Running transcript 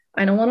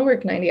I don't want to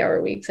work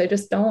 90-hour weeks. I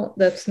just don't.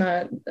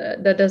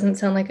 That doesn't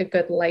sound like a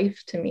good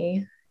life to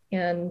me.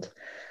 And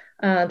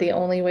the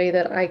only way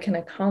that I can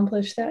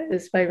accomplish that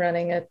is by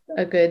running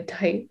a good,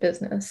 tight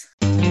business.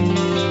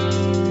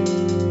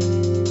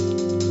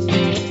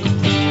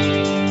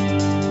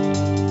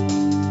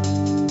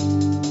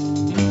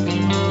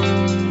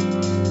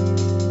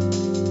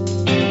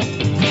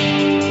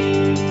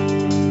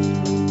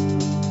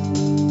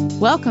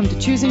 Welcome to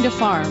Choosing to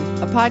Farm,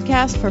 a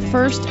podcast for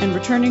first and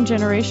returning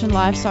generation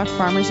livestock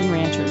farmers and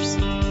ranchers.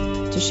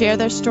 To share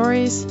their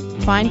stories,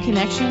 find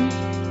connection,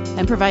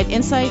 and provide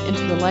insight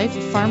into the life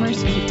of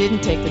farmers who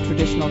didn't take the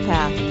traditional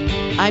path.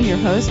 I'm your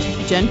host,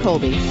 Jen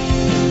Colby.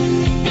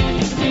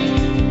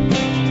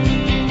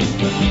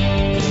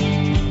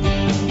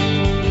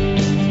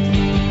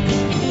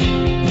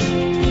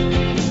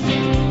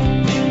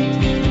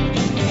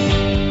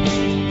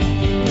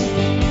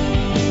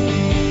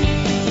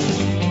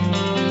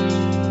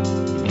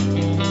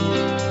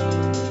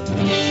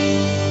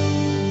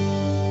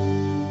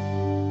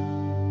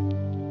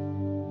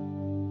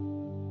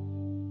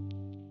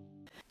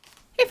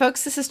 Hey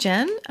folks, this is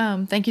Jen.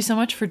 Thank you so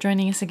much for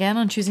joining us again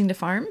on Choosing to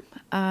Farm.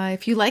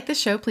 If you like this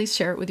show, please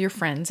share it with your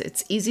friends.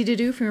 It's easy to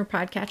do from your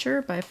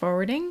podcatcher by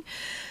forwarding.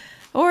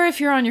 Or if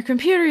you're on your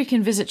computer, you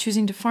can visit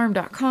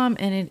choosingtofarm.com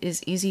and it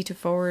is easy to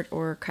forward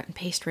or cut and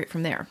paste right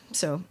from there.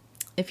 So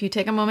if you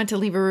take a moment to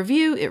leave a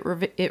review,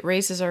 it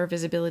raises our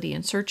visibility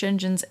in search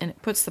engines and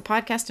it puts the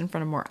podcast in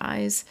front of more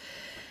eyes,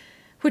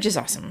 which is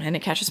awesome. And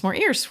it catches more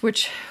ears,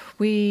 which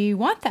we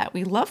want that.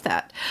 We love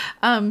that.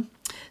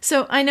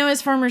 So I know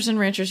as farmers and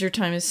ranchers, your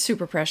time is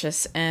super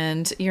precious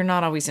and you're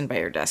not always in by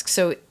your desk.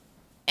 So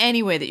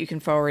any way that you can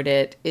forward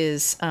it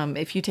is,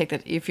 if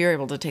you're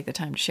able to take the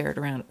time to share it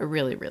around, I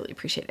really, really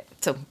appreciate it.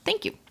 So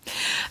thank you.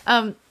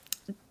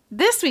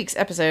 This week's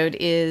episode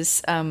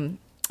is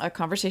a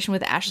conversation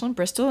with Ashlyn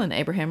Bristle and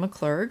Abraham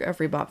McClurg of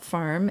Rebop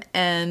Farm.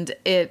 And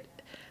it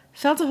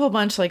felt a whole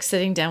bunch like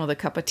sitting down with a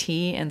cup of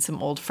tea and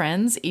some old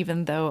friends,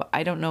 even though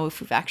I don't know if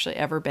we've actually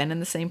ever been in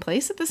the same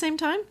place at the same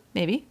time,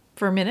 maybe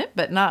for a minute,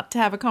 but not to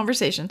have a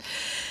conversation.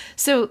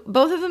 So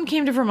both of them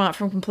came to Vermont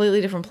from completely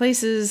different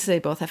places. They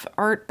both have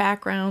art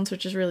backgrounds,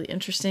 which is really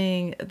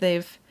interesting.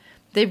 They've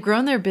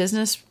grown their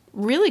business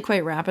really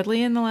quite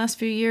rapidly in the last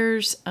few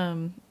years.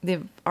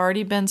 They've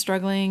already been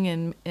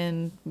struggling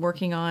and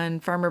working on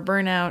farmer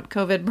burnout,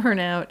 COVID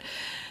burnout,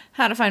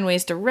 how to find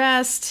ways to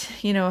rest,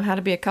 how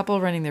to be a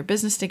couple running their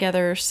business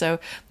together. So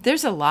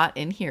there's a lot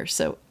in here.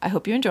 So I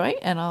hope you enjoy,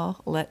 and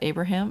I'll let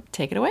Abraham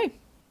take it away.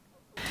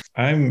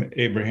 I'm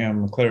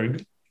Abraham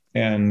McClurg,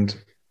 and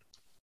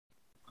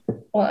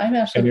I'm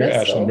Ashlyn you're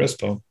Bristle. Ashlyn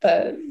Bristle.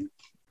 But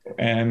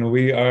And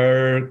we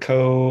are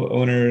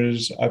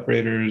co-owners,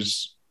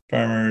 operators,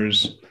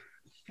 farmers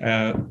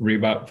at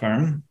Rebop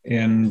Farm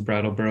in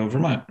Brattleboro,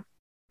 Vermont.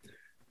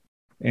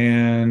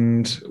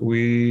 And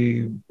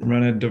we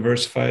run a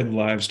diversified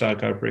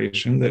livestock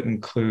operation that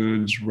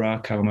includes raw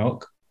cow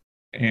milk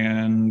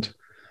and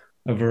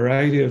a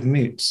variety of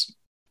meats.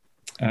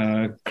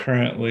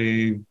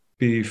 Currently,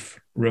 beef,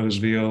 roast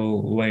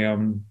veal,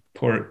 lamb,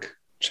 pork,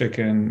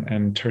 chicken,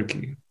 and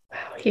turkey.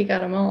 wow, he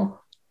got them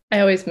all. I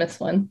always miss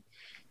one.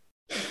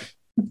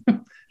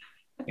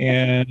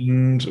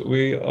 And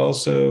we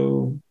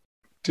also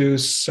do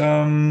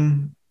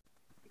some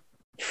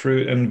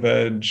fruit and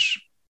veg,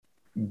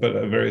 but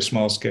a very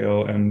small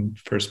scale and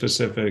for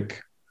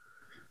specific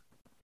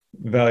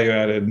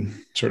value-added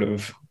sort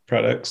of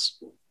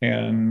products.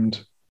 And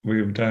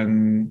we've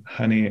done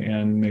honey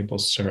and maple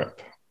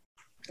syrup.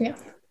 Yeah.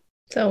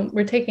 So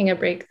we're taking a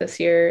break this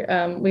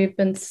year. We've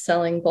been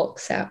selling bulk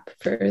sap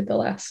for the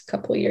last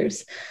couple of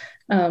years.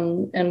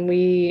 And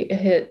we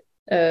hit,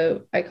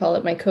 I call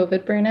it my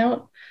COVID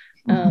burnout.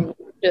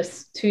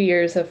 Just 2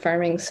 years of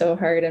farming so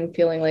hard and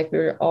feeling like we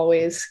were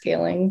always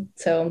scaling.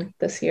 So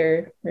this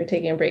year we're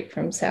taking a break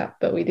from sap,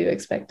 but we do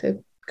expect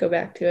to go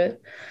back to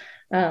it.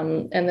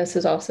 And this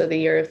is also the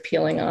year of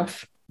peeling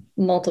off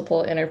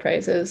multiple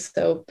enterprises.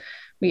 So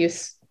we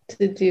used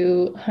to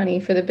do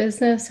honey for the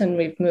business, and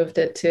we've moved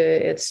it to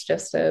it's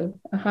just a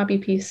hobby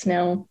piece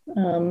now.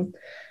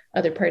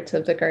 Other parts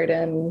of the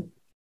garden,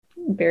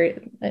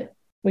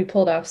 we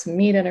pulled off some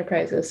meat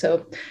enterprises.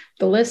 So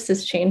the list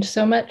has changed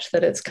so much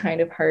that it's kind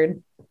of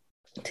hard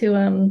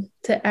to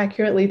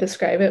accurately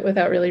describe it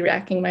without really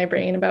racking my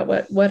brain about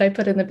what I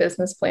put in the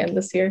business plan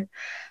this year.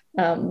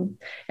 And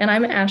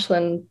I'm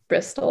Ashlyn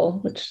Bristle,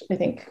 which I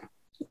think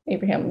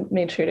Abraham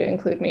made sure to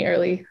include me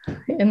early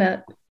in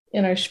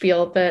our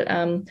spiel, but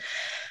I've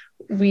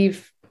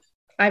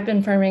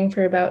been farming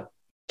for about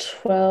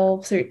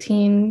 12,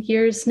 13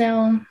 years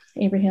now.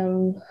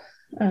 Abraham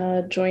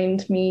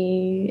joined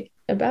me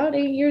about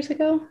 8 years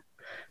ago.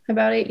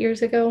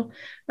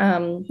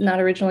 Not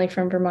originally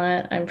from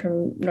Vermont. I'm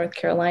from North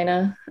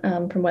Carolina,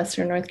 from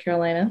Western North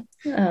Carolina.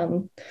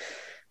 And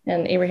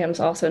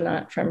Abraham's also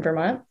not from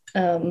Vermont.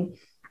 So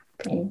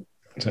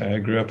I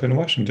grew up in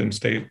Washington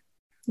State,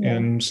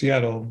 in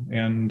Seattle,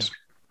 and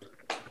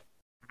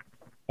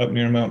up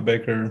near Mount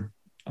Baker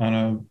on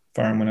a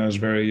farm when I was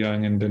very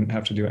young and didn't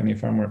have to do any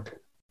farm work.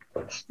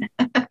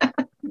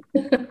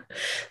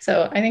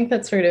 So I think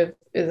that sort of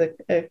is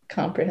a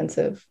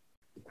comprehensive,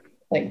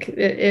 like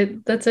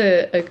that's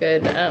a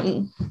good,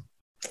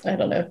 I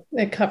don't know,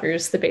 it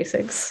covers the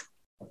basics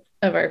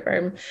of our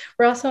farm.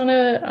 We're also on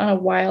a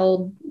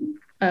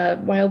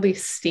wildly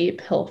steep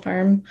hill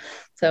farm.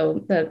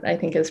 So that I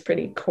think is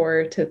pretty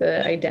core to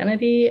the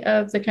identity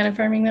of the kind of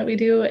farming that we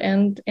do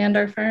and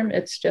our farm.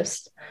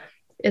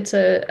 It's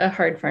a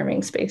hard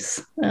farming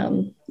space.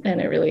 And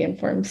it really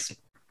informs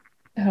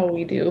how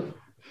we do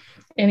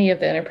any of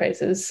the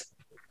enterprises.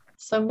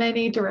 So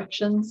many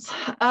directions.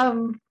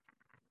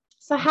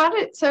 So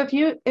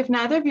if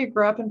neither of you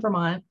grew up in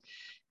Vermont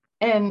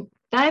and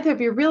neither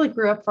of you really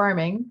grew up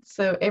farming,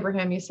 so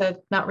Abraham, you said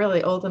not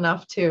really old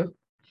enough to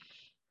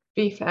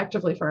be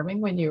actively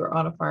farming when you were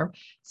on a farm.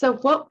 So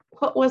what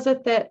was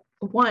it that,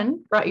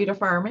 one, brought you to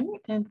farming,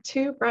 and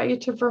two, brought you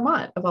to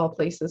Vermont of all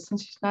places,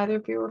 since neither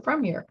of you were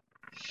from here?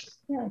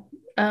 Yeah.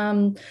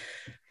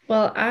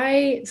 Well,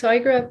 I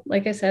grew up,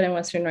 like I said, in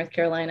Western North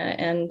Carolina,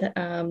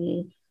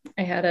 and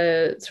I had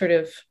a sort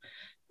of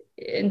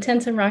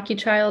intense and rocky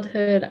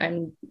childhood.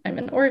 I'm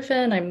an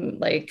orphan. I'm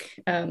like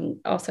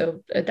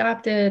also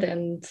adopted,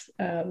 and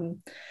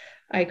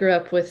I grew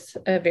up with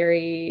a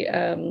very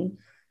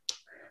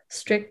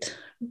strict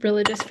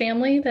religious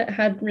family that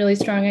had really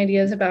strong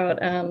ideas about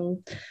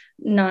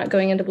not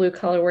going into blue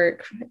collar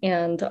work,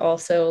 and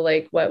also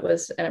like what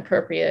was an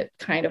appropriate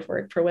kind of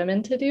work for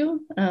women to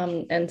do.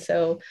 And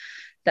so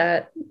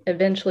that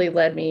eventually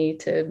led me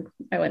to,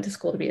 I went to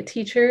school to be a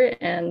teacher.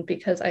 And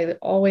because I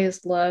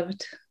always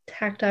loved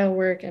tactile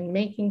work and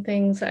making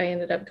things, I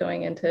ended up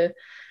going into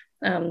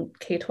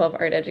K-12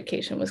 art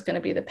education was going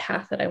to be the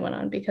path that I went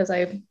on, because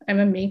I'm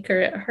a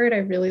maker at heart. I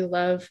really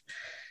love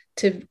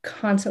to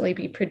constantly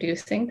be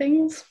producing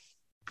things.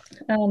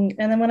 And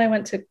then when I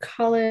went to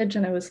college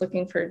and I was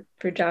looking for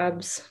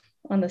jobs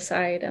on the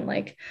side, and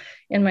like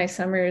in my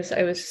summers,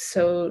 I was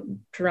so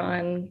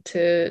drawn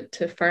to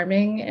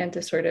farming and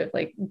to sort of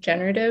like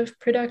generative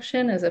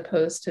production as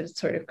opposed to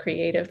sort of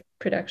creative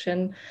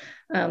production,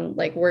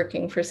 like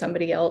working for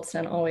somebody else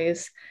and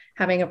always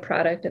having a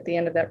product at the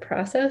end of that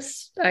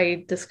process,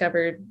 I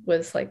discovered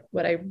was like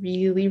what I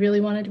really,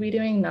 really wanted to be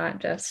doing, not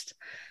just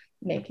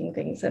making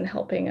things and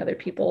helping other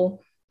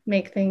people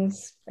make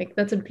things. Like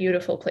that's a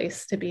beautiful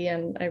place to be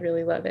in. I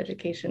really love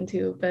education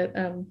too. But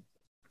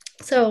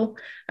so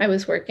I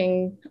was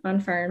working on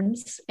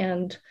farms,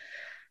 and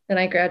then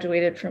I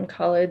graduated from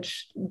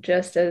college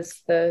just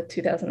as the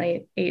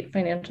 2008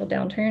 financial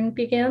downturn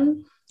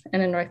began.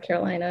 And in North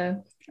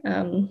Carolina,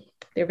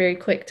 they're very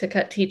quick to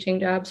cut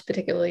teaching jobs,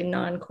 particularly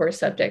non-core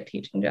subject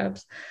teaching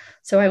jobs.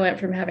 So I went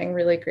from having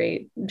really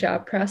great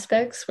job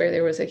prospects where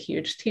there was a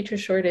huge teacher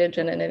shortage,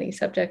 and in any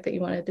subject that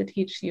you wanted to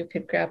teach, you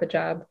could grab a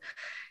job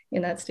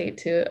in that state,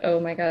 to,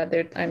 oh my God,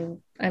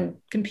 I'm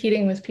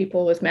competing with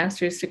people with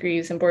master's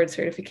degrees and board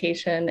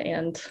certification,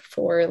 and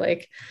for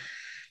like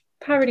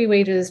poverty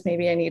wages,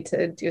 maybe I need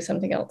to do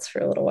something else for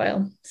a little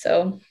while.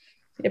 So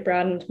it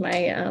broadened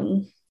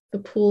my the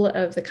pool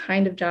of the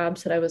kind of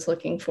jobs that I was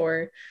looking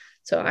for.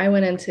 So I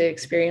went into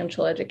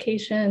experiential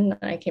education.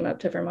 I came up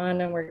to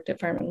Vermont and worked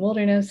at Farm and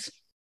Wilderness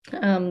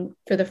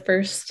for the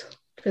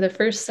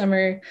first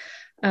summer,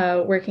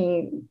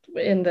 working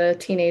in the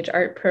teenage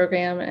art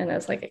program and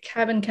as like a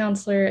cabin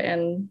counselor,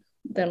 and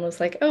then was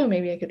like, oh,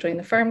 maybe I could join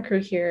the farm crew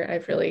here.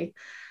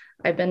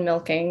 I've been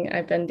milking.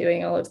 I've been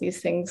doing all of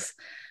these things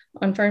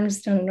on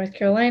farms down in North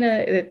Carolina.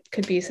 It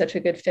could be such a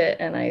good fit,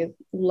 and I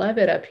love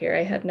it up here.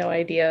 I had no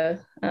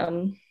idea,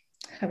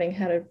 having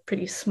had a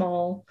pretty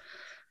small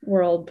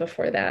world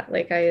before that.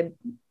 Like I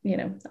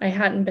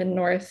hadn't been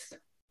north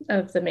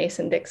of the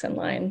Mason-Dixon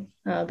line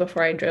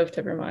before I drove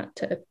to Vermont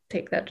to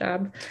take that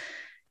job.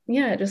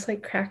 Yeah, it just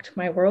like cracked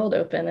my world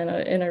open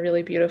in a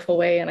really beautiful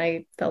way. And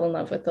I fell in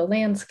love with the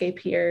landscape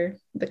here,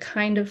 the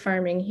kind of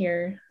farming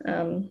here,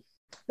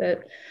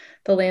 that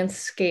the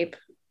landscape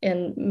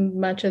in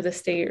much of the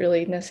state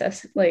really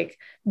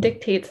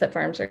dictates that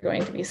farms are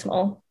going to be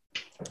small.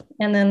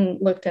 And then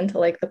looked into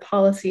like the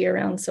policy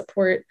around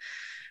support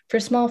for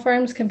small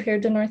farms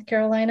compared to North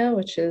Carolina,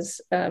 which is,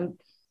 I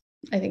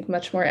think,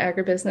 much more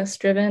agribusiness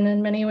driven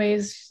in many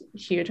ways,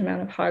 huge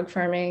amount of hog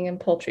farming and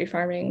poultry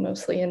farming,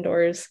 mostly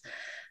indoors,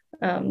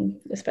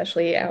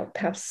 especially out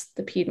past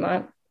the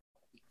Piedmont,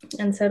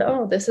 and said,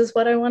 oh, this is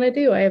what I want to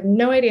do. I have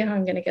no idea how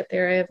I'm going to get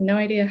there. I have no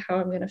idea how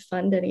I'm going to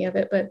fund any of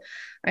it, but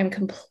I'm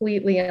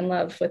completely in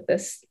love with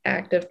this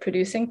act of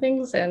producing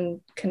things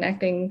and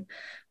connecting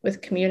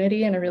with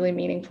community in a really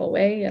meaningful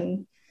way.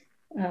 And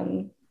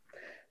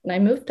I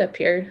moved up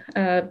here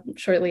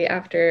shortly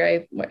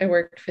after I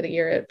worked for the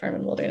year at Farm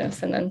and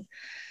Wilderness, and then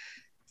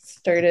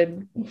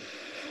started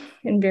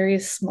in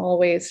various small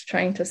ways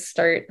trying to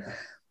start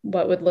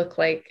what would look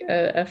like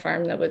a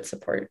farm that would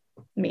support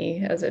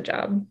me as a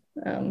job.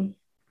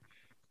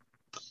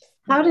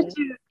 How did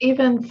you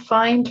even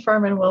find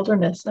Farm and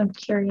Wilderness? I'm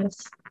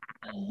curious.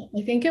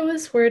 I think it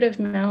was word of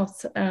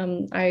mouth.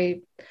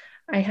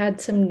 I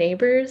had some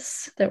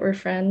neighbors that were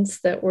friends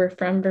that were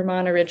from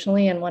Vermont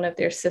originally, and one of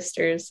their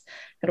sisters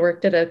had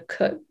worked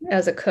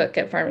as a cook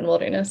at Farm and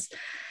Wilderness.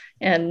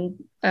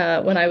 And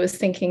when I was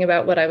thinking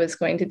about what I was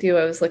going to do,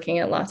 I was looking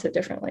at lots of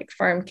different like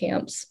farm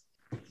camps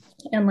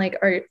and like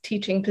art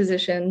teaching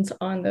positions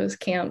on those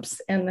camps.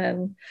 And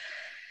then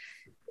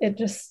it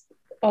just,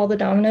 all the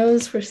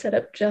dominoes were set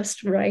up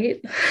just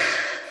right.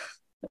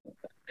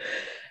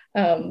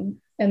 And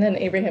then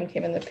Abraham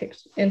came in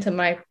into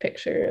my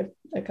picture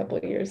a couple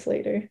of years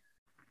later.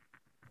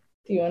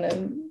 Do you want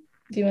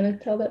to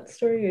tell that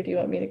story, or do you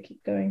want me to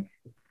keep going?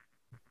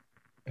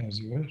 As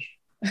you wish.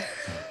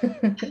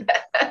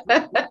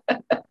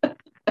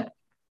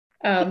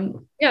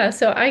 Yeah,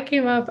 so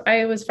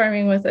I was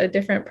farming with a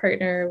different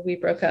partner. We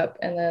broke up,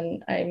 and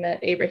then I met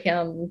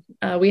Abraham.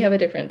 We have a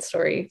different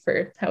story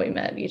for how we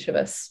met. Each of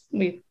us,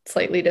 we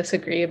slightly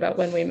disagree about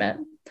when we met.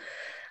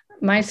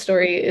 My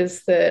story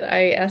is that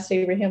I asked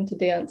Abraham to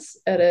dance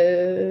at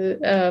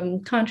a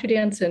contra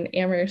dance in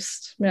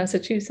Amherst,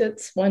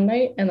 Massachusetts one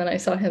night, and then I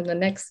saw him the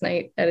next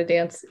night at a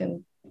dance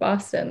in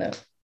Boston,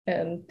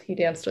 and he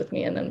danced with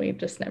me, and then we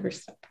just never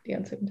stopped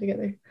dancing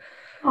together.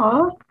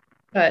 Aww.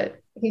 But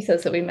he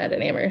says that we met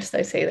in Amherst.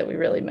 I say that we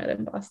really met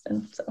in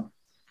Boston. So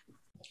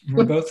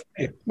we're both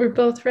right. We're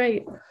both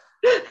right.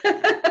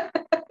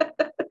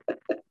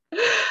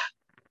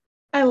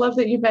 I love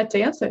that you met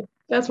dancing.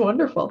 That's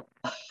wonderful.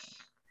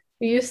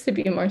 We used to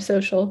be more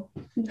social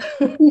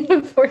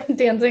before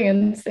dancing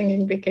and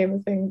singing became a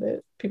thing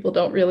that people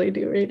don't really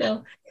do right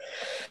now,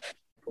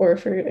 or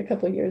for a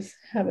couple of years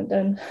haven't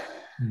done.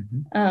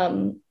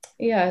 Mm-hmm.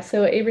 Yeah,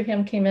 so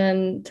Abraham came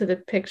into the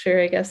picture,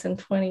 I guess, in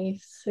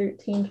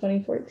 2013,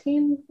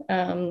 2014,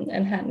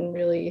 and hadn't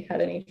really had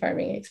any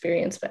farming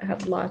experience, but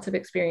had lots of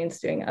experience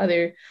doing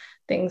other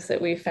things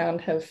that we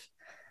found have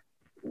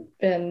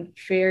been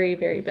very,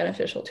 very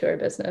beneficial to our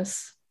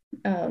business.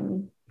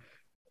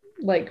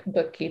 Like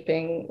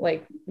bookkeeping,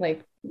 like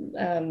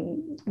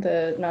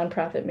the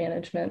nonprofit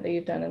management that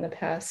you've done in the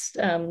past,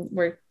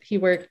 where he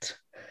worked.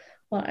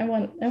 Well, I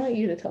want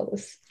you to tell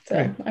this, so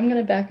right. I'm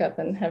going to back up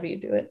and have you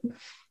do it.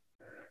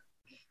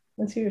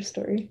 What's your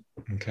story?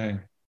 Okay,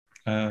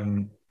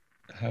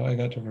 how I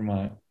got to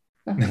Vermont.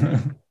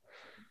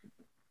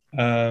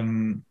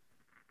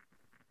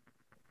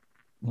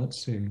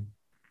 Let's see.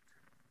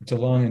 It's a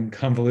long and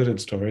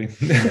convoluted story.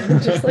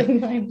 Just like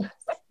mine.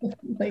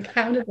 Like,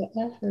 how did that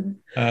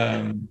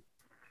happen?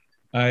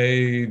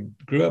 I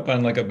grew up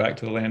on like a back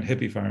to the land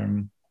hippie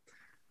farm,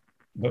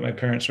 but my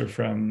parents were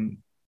from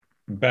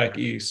back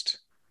east,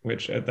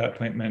 which at that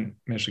point meant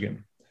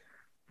Michigan.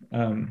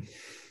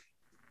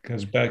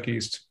 Because back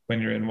east,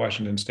 when you're in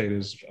Washington State,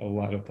 is a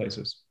lot of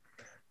places.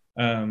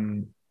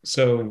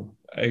 So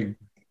I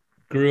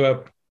grew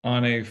up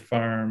on a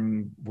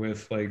farm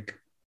with like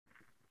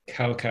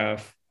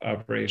cow-calf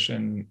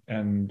operation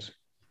and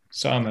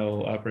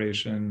sawmill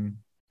operation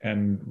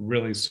and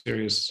really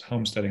serious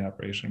homesteading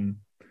operation.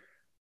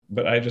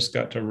 But I just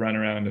got to run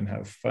around and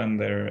have fun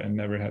there and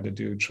never had to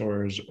do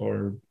chores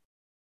or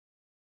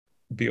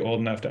be old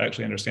enough to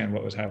actually understand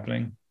what was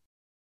happening.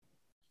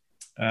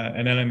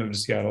 And then I moved to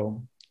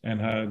Seattle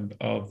and had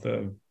all of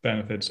the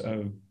benefits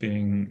of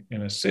being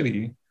in a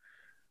city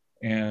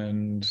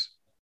and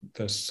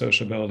the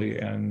sociability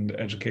and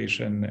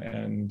education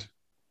and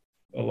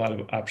a lot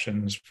of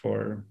options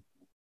for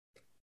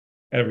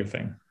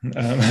everything.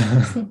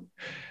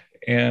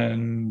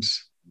 And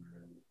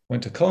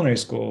went to culinary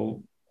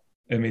school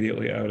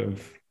immediately out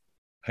of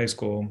high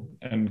school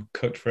and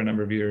cooked for a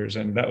number of years.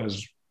 And that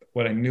was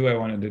what I knew I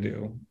wanted to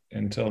do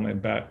until my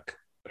back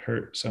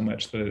hurt so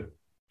much that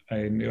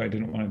I knew I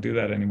didn't want to do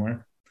that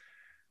anymore.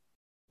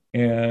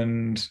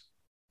 And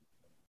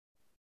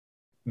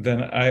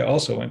then I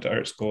also went to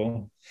art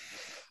school,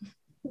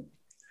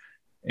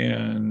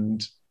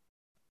 and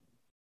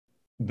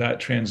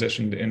that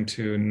transitioned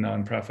into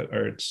nonprofit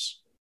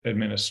arts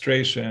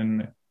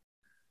administration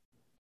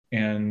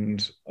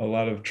and a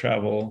lot of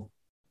travel.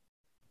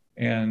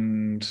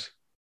 And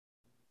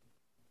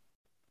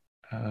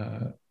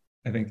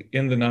I think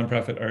in the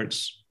nonprofit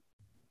arts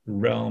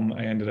realm,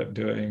 I ended up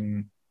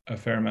doing a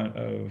fair amount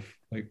of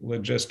like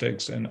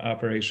logistics and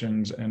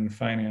operations and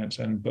finance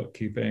and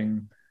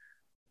bookkeeping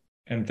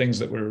and things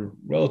that were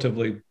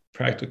relatively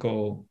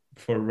practical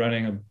for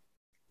running a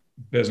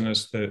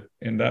business that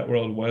in that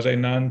world was a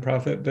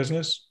nonprofit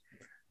business,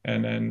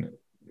 and then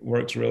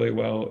works really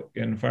well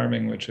in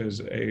farming, which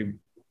is a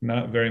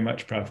not very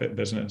much profit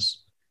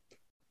business.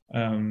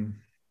 At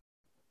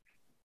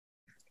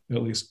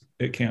least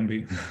it can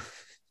be.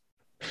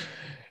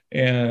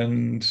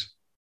 And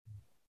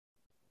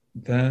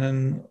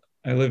then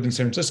I lived in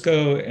San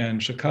Francisco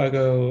and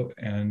Chicago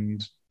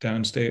and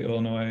downstate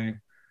Illinois,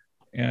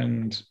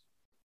 and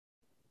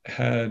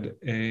had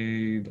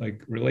a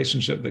like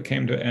relationship that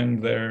came to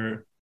end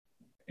there,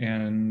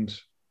 and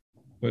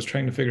was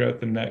trying to figure out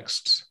the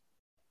next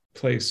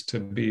place to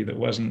be that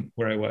wasn't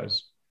where I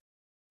was.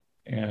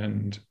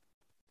 And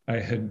I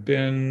had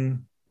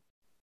been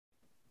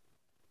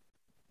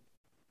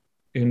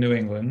in New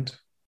England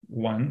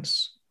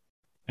once,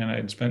 and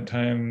I'd spent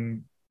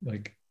time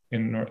like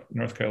in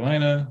North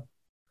Carolina,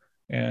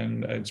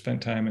 and I'd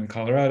spent time in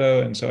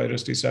Colorado. And so I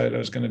just decided I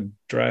was going to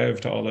drive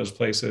to all those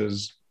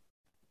places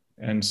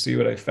and see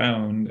what I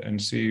found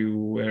and see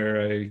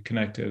where I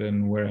connected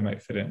and where I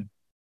might fit in.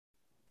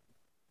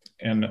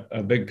 And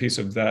a big piece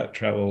of that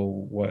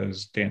travel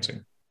was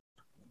dancing.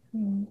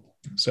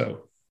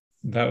 So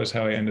that was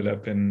how I ended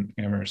up in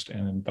Amherst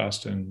and in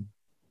Boston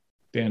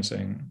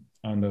dancing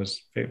on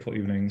those fateful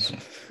evenings.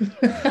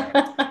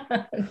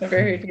 I've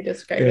never heard you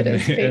describe it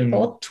as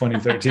fateful. In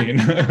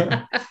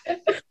 2013.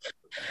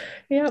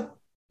 Yeah.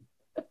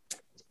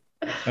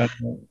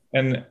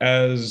 And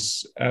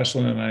as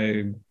Ashlyn and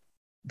I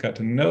got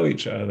to know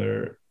each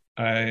other,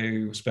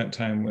 I spent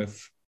time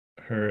with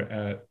her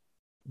at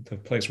the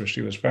place where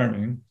she was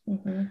farming.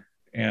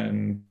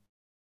 And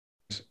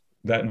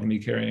that and me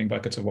carrying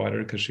buckets of water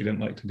because she didn't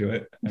like to do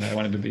it. And I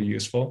wanted to be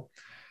useful.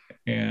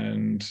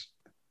 And,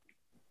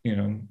 you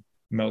know,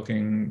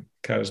 milking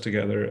cows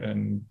together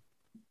and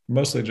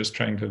mostly just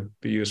trying to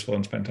be useful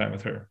and spend time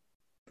with her.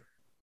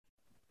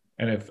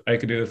 And if I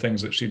could do the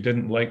things that she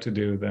didn't like to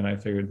do, then I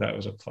figured that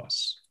was a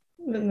plus.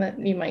 Then that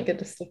you might get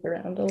to stick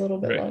around a little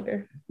bit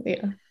longer.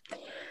 Yeah.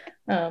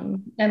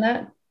 And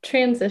that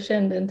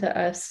transitioned into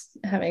us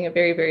having a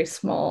very, very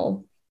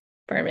small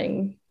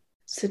farming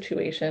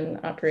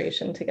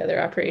operation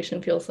together.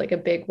 Operation feels like a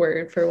big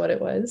word for what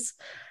it was.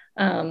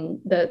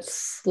 That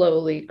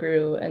slowly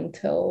grew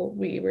until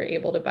we were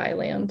able to buy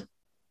land.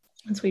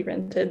 As we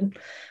rented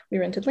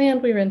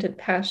land, we rented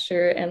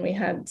pasture, and we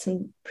had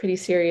some pretty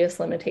serious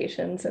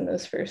limitations in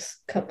those first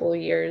couple of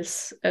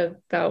years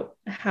about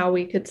how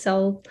we could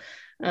sell.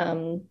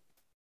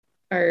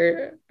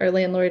 Our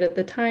landlord at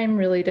the time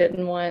really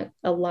didn't want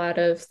a lot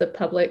of the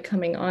public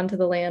coming onto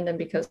the land, and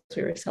because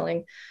we were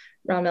selling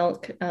raw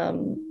milk,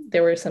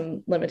 there were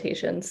some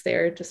limitations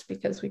there just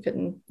because we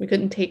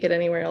couldn't take it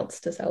anywhere else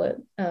to sell it.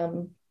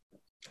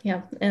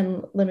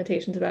 And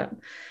limitations about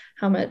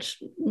how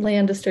much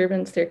land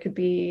disturbance there could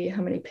be,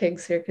 how many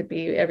pigs there could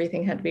be.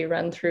 Everything had to be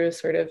run through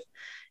sort of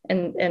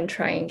and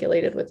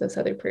triangulated with this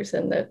other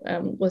person that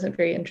wasn't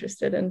very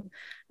interested in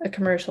a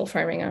commercial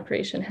farming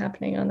operation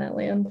happening on that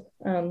land.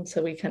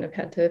 So we kind of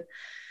had to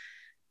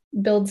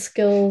build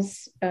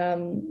skills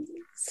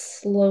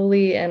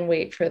slowly and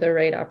wait for the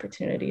right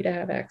opportunity to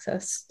have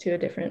access to a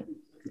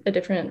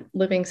different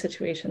living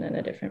situation and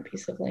a different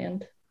piece of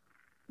land,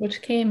 which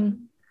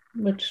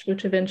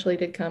eventually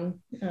did come.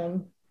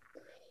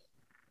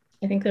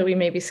 I think that we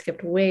maybe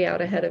skipped way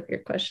out ahead of your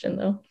question,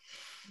 though.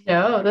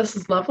 No, this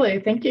is lovely.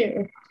 Thank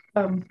you.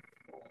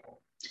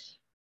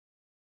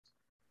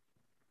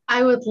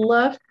 I would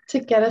love to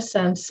get a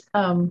sense.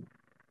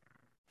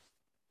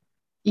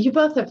 You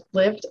both have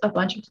lived a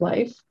bunch of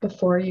life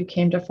before you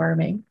came to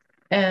farming.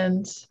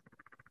 And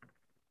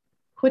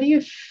what do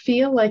you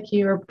feel like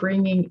you're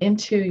bringing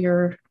into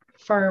your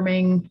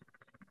farming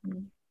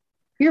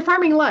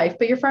life,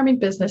 but your farming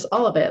business,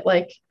 all of it?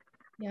 Like,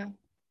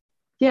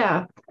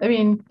 yeah. I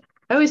mean,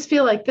 I always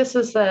feel like this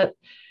is that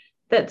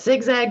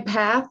zigzag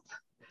path.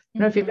 I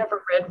don't know if you've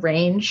ever read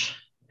Range,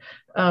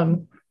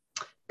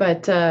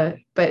 but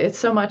it's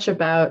so much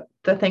about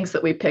the things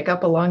that we pick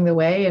up along the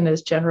way, and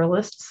as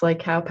generalists,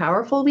 like how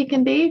powerful we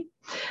can be.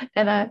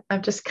 And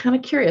I'm just kind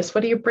of curious,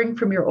 what do you bring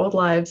from your old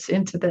lives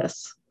into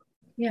this?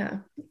 Yeah,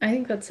 I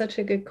think that's such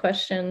a good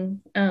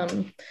question.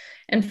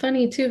 And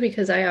funny too,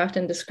 because I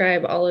often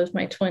describe all of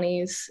my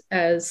 20s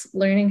as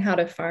learning how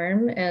to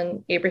farm,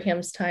 and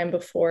Abraham's time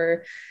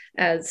before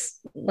as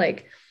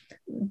like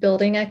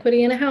building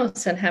equity in a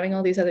house and having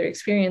all these other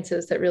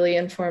experiences that really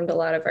informed a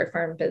lot of our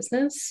farm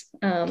business.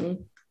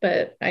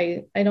 But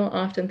I don't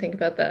often think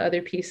about the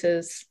other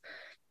pieces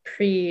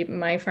pre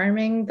my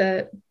farming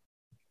that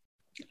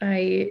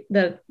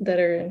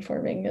are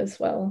informing as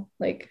well.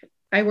 Like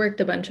I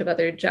worked a bunch of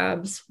other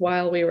jobs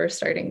while we were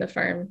starting the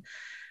farm.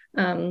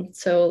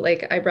 So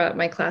like I brought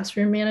my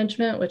classroom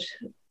management, which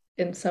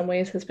in some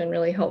ways has been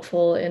really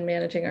helpful in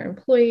managing our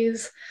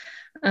employees.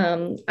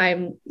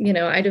 I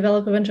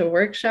develop a bunch of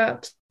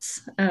workshops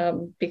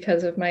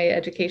because of my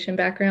education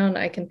background.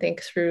 I can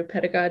think through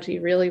pedagogy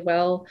really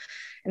well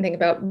and think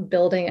about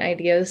building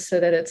ideas so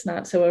that it's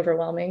not so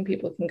overwhelming.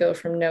 People can go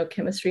from no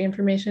chemistry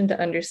information to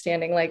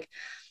understanding like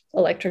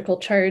electrical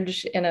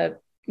charge in a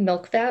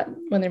milk vat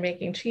when they're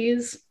making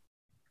cheese.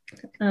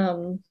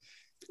 And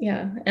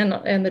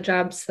the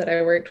jobs that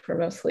I worked were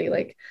mostly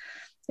like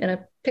in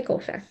a pickle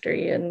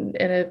factory and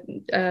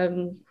in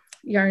a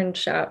yarn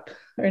shop,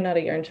 or not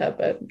a yarn shop,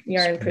 but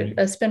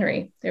a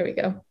spinnery. There we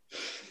go.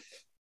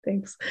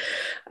 Thanks.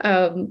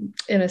 In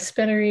a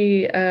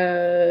spinnery,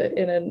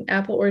 in an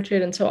apple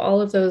orchard. And so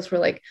all of those were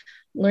like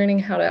learning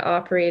how to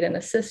operate in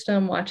a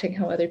system, watching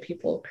how other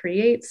people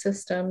create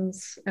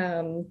systems,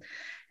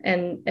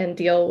 and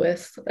deal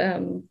with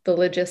the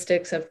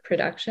logistics of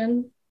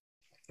production.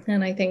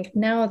 And I think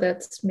now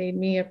that's made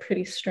me a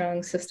pretty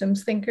strong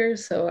systems thinker.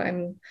 So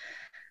I'm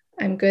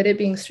good at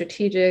being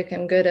strategic.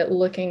 I'm good at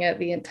looking at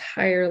the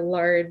entire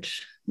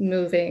large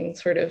moving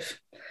sort of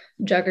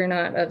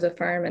juggernaut of the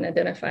farm and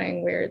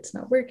identifying where it's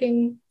not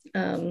working,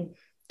 and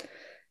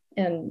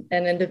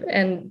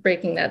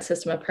breaking that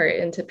system apart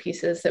into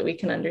pieces that we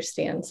can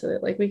understand so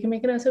that like we can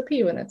make an SOP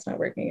when it's not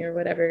working or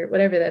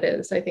whatever that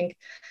is. I think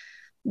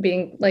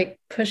being like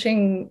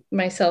pushing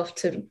myself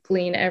to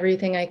glean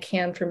everything I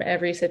can from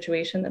every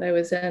situation that I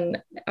was in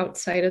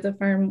outside of the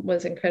farm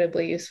was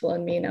incredibly useful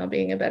in me now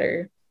being a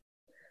better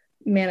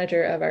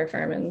manager of our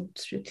farm and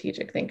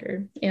strategic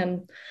thinker.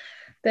 And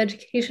the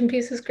education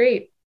piece is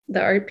great.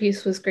 The art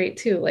piece was great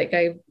too. Like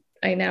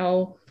I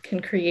now can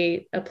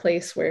create a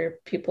place where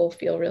people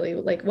feel really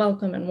like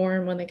welcome and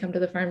warm when they come to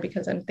the farm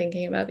because I'm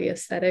thinking about the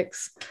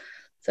aesthetics.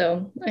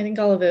 So I think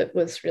all of it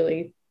was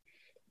really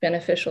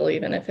beneficial,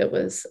 even if it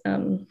was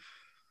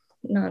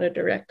not a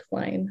direct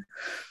line.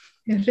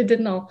 If it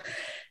didn't all,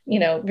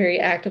 very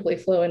actively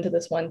flow into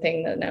this one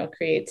thing that now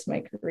creates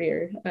my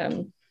career.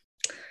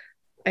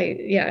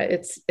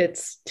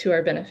 It's to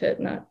our benefit,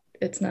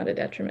 it's not a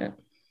detriment,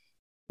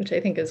 which I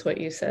think is what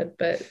you said,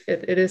 but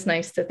it is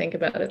nice to think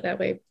about it that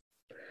way.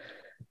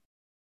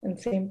 And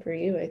same for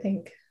you, I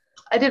think.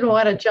 I didn't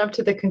want to jump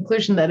to the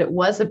conclusion that it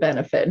was a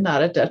benefit,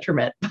 not a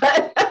detriment,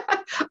 but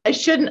I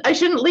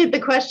shouldn't lead the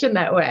question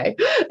that way.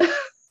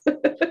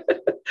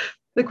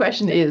 The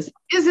question is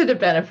it a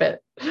benefit?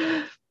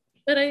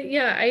 But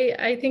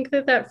I think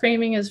that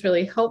framing is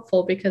really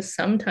helpful because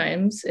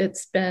sometimes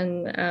it's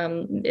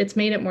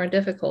made it more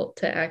difficult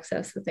to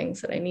access the things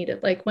that I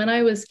needed. Like when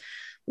I was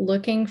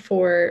looking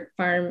for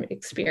farm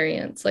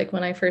experience, like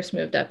when I first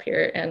moved up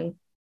here, and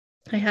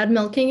I had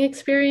milking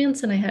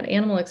experience and I had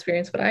animal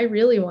experience, but I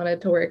really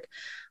wanted to work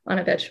on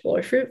a vegetable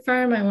or fruit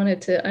farm. I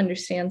wanted to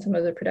understand some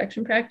of the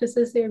production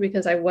practices there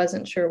because I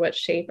wasn't sure what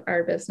shape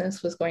our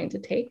business was going to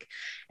take.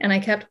 And I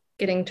kept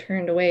getting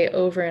turned away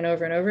over and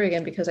over and over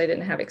again because I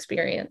didn't have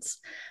experience.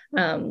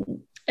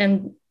 And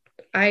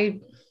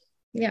I'm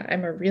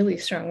a really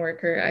strong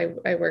worker.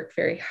 I work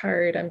very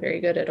hard. I'm very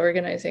good at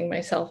organizing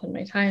myself and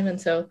my time. And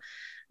so,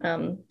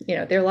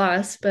 they're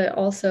lost, but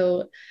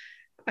also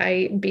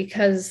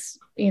because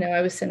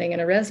I was sending in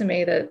a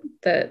resume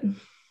that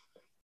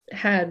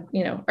had,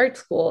 art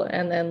school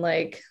and then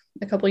like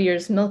a couple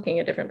years milking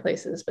at different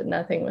places, but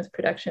nothing with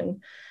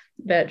production,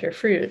 veg or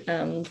fruit.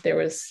 There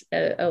was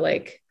a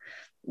like,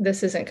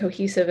 this isn't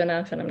cohesive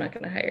enough and I'm not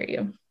going to hire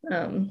you.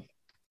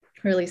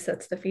 Or at least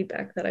that's the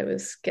feedback that I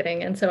was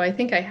getting. And so I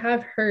think I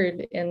have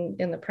heard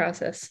in the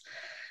process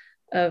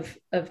of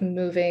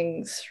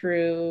moving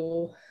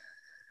through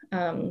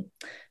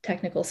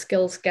technical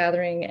skills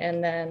gathering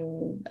and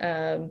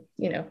then,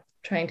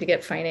 trying to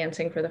get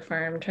financing for the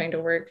farm, trying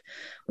to work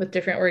with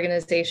different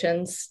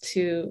organizations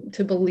to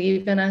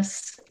believe in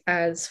us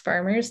as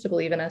farmers, to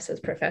believe in us as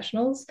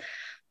professionals,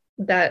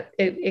 that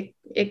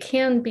it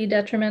can be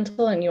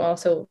detrimental. And you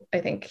also, I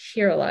think,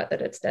 hear a lot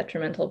that it's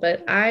detrimental,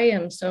 but I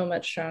am so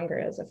much stronger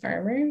as a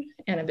farmer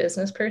and a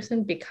business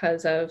person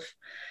because of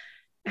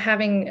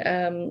having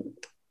a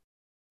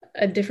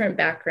different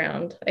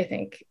background. I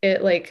think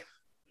it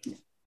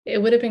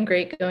would have been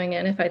great going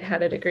in if I'd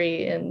had a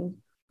degree in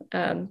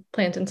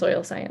plant and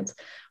soil science.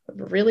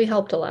 It really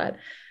helped a lot.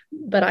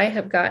 But I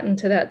have gotten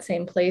to that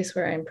same place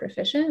where I'm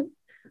proficient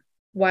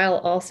while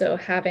also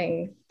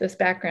having this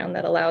background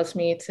that allows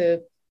me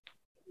to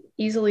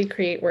easily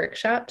create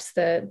workshops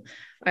that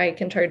I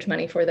can charge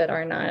money for that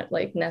are not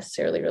like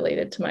necessarily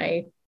related to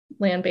my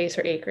land base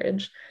or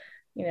acreage.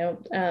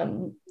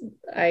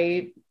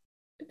 I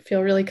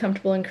feel really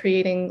comfortable in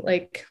creating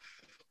like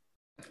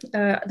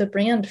the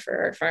brand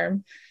for our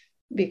farm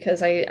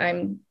because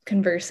I'm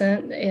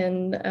conversant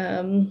in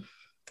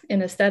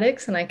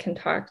aesthetics, and I can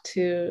talk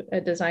to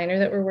a designer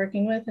that we're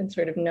working with and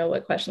sort of know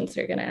what questions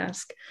they're going to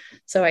ask.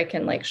 So I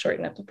can like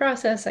shorten up the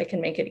process. I can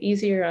make it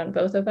easier on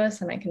both of us,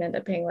 and I can end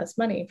up paying less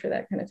money for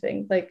that kind of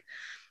thing. Like,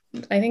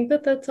 I think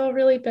that that's all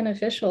really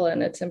beneficial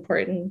and it's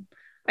important.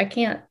 I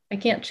can't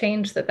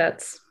change that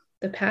that's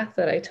the path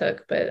that I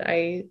took, but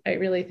I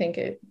really think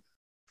it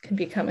can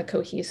become a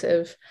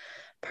cohesive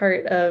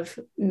part of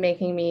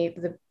making me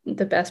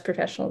the best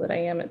professional that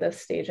I am at this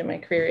stage in my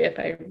career. If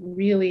I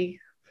really,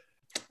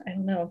 I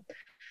don't know,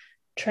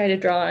 try to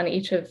draw on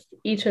each of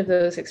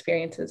those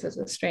experiences as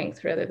a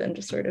strength rather than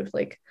just sort of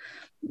like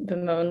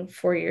bemoan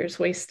 4 years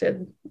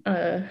wasted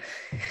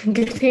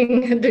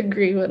getting a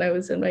degree when I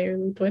was in my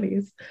early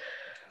 20s.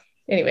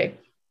 Anyway,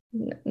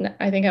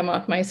 I think I'm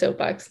off my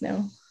soapbox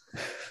now.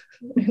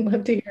 I'd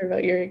love to hear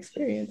about your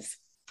experience.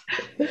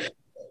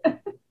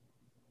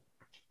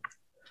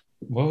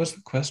 What was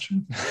the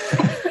question?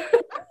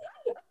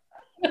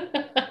 That's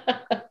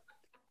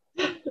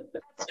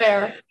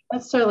fair.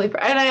 That's totally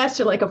fair. And I asked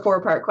you like a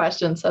 4-part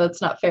question, so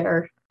it's not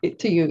fair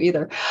to you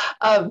either.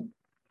 So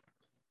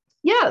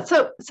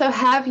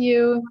have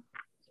you,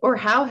 or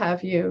how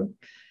have you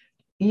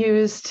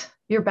used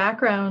your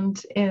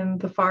background in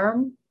the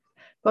farm,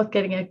 both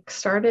getting it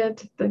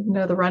started,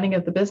 the running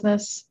of the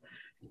business?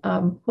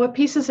 What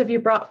pieces have you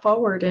brought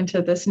forward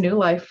into this new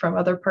life from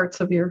other parts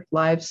of your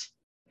lives?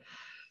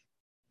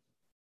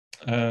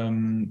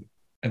 I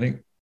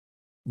think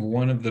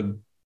one of the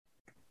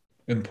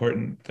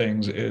important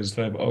things is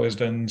that I've always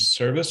done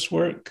service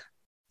work.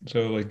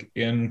 So like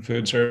in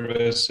food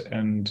service,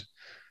 and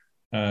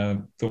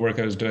the work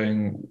I was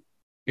doing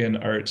in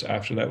arts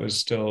after that was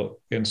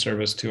still in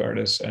service to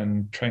artists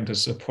and trying to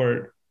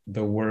support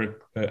the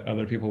work that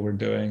other people were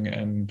doing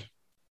and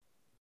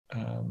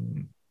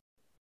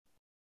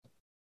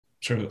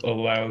sort of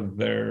allow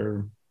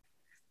their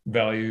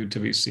value to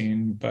be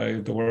seen by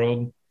the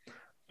world,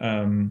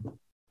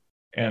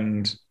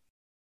 and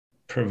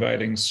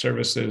providing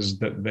services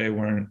that they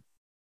weren't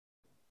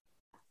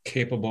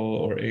capable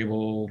or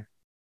able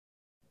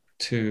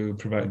to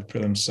provide for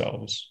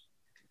themselves.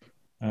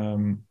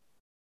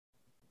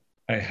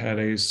 I had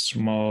a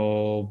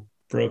small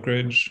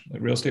brokerage,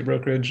 like real estate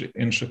brokerage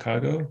in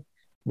Chicago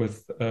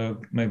with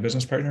my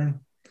business partner.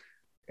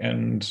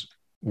 And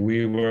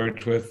we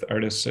worked with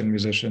artists and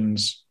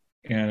musicians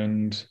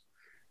and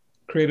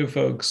creative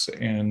folks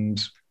and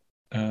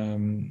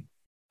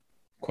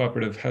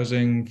cooperative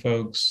housing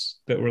folks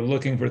that were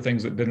looking for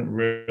things that didn't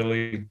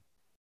really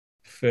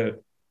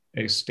fit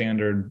a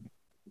standard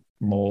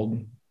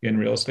mold in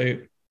real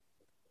estate.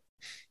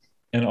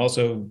 And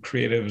also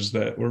creatives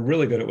that were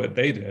really good at what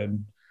they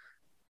did,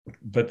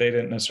 but they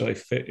didn't necessarily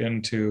fit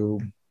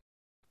into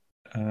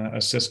a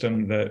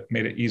system that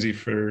made it easy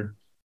for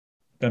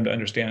them to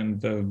understand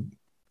the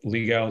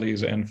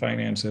legalities and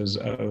finances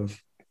of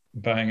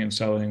buying and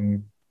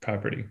selling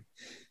property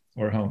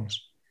or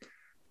homes.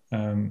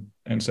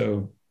 And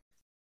so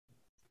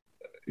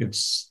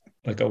it's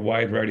like a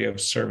wide variety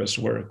of service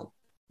work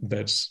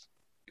that's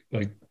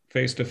like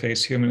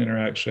face-to-face human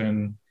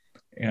interaction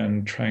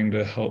and trying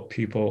to help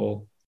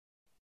people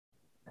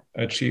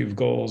achieve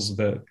goals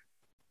that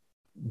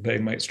they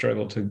might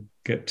struggle to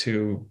get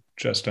to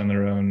just on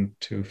their own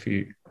 2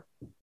 feet.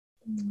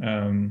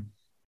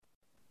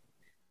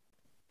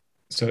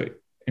 So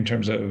in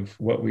terms of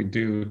what we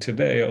do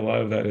today, a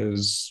lot of that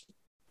is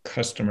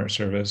customer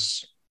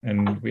service.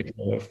 And we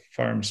have a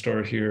farm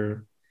store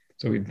here.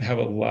 So we have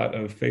a lot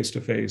of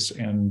face-to-face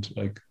and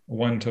like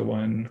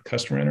one-to-one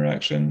customer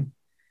interaction.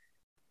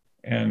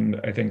 And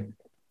I think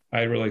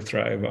I really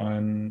thrive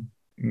on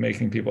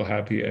making people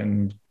happy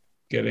and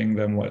getting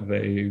them what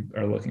they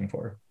are looking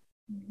for.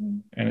 Mm-hmm.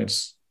 And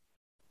it's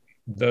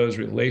those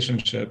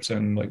relationships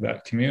and like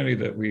that community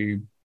that we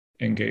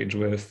engage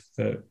with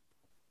that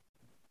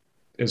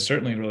is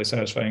certainly really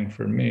satisfying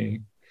for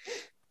me.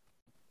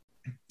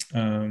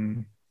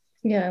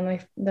 Yeah,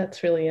 and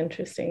that's really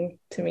interesting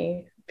to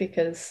me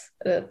because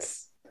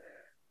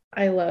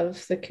I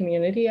love the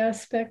community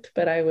aspect,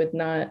 but I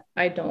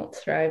don't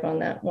thrive on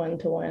that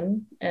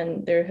one-to-one.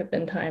 And there have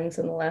been times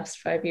in the last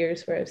 5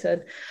 years where I've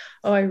said,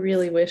 oh, I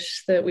really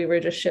wish that we were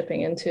just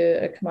shipping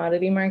into a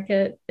commodity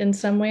market in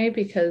some way,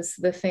 because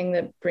the thing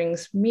that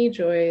brings me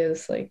joy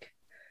is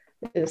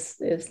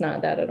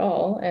not that at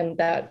all. And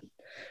that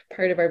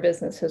part of our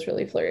business has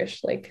really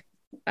flourished. Like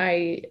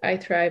I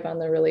thrive on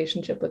the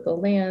relationship with the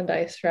land.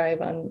 I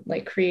thrive on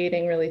like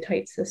creating really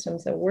tight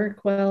systems that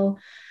work well.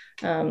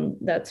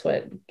 That's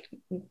what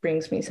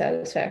brings me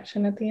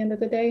satisfaction at the end of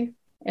the day,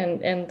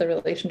 and the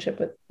relationship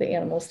with the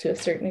animals to a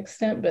certain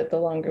extent, but the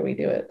longer we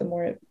do it, the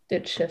more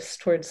it shifts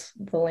towards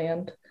the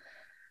land.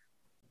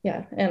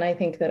 Yeah. And I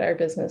think that our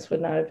business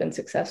would not have been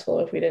successful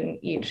if we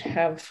didn't each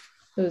have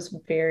those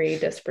very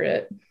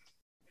disparate,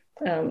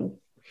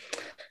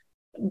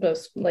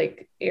 both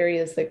like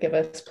areas that give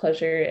us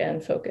pleasure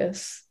and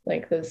focus,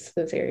 like those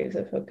areas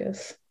of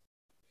focus.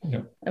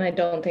 Yeah. And I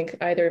don't think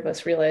either of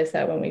us realized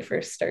that when we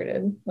first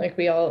started. Like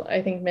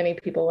I think many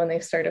people when they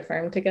start a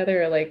farm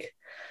together are like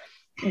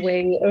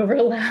way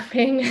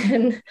overlapping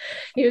and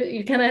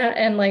you kind of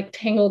and like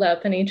tangled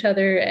up in each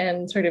other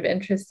and sort of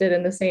interested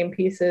in the same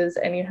pieces,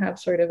 and you have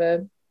sort of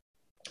a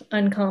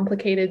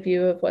uncomplicated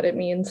view of what it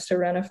means to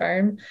run a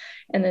farm,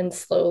 and then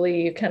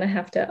slowly you kind of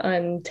have to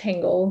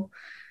untangle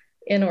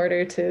in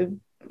order to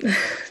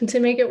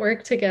make it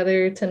work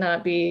together, to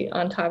not be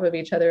on top of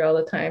each other all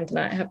the time, to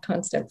not have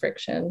constant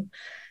friction,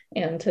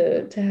 and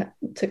to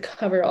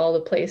cover all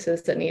the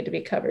places that need to be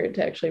covered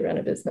to actually run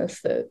a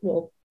business that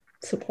will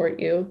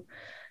support you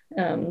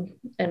and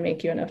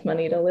make you enough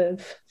money to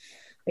live.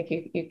 Like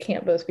you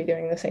can't both be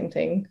doing the same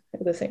thing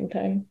at the same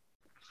time.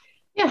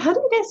 Yeah. How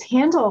do you guys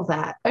handle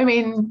that? I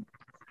mean,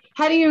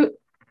 how do you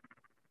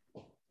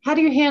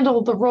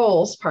handle the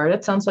roles part?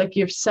 It sounds like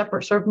you've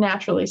sort of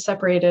naturally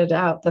separated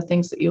out the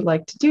things that you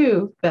like to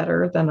do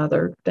better than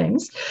other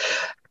things.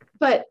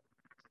 But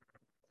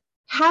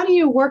how do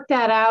you work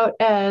that out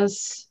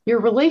as your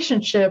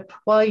relationship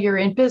while you're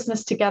in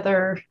business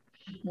together,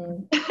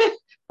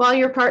 while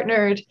you're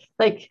partnered?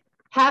 Like,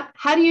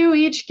 how do you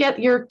each get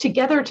your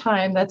together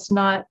time that's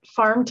not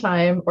farm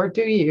time, or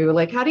do you?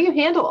 Like, how do you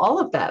handle all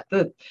of that,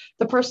 the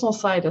personal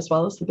side as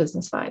well as the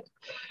business side?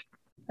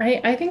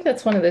 I think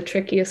that's one of the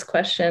trickiest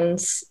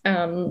questions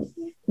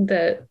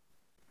that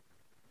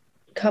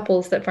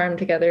couples that farm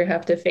together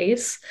have to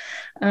face.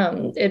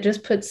 It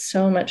just puts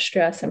so much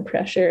stress and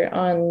pressure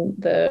on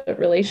the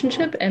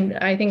relationship. And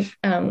I think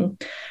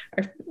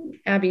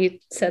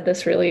Abby said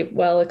this really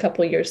well a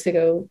couple of years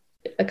ago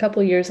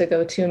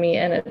to me,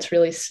 and it's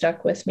really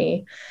stuck with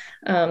me,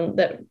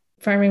 that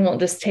farming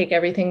won't just take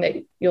everything that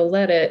you'll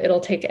let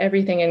it'll take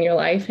everything in your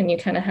life. And you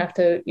kind of have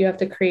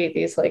to create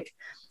these like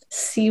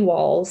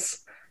seawalls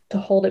to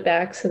hold it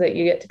back so that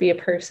you get to be a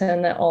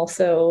person that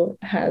also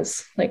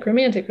has like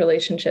romantic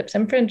relationships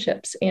and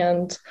friendships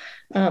and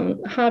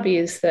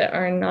hobbies that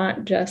are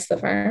not just the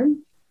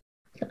farm.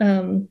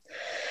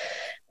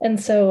 And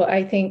so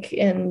I think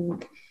in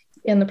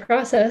the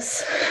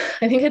process,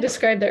 I think I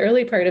described the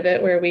early part of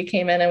it where we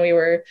came in and we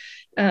were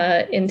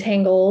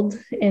entangled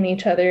in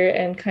each other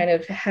and kind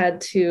of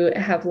had to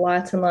have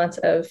lots and lots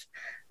of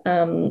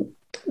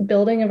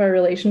building of our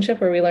relationship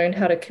where we learned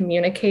how to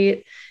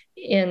communicate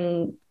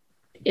in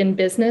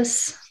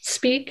business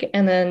speak,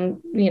 and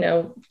then,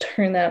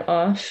 turn that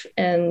off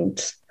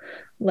and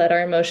let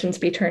our emotions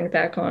be turned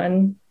back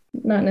on,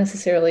 not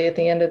necessarily at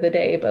the end of the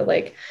day, but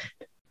like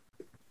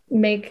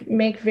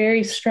make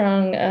very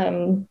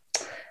strong,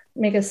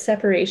 make a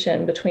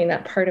separation between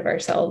that part of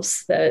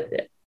ourselves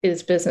that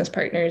is business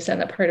partners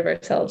and that part of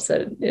ourselves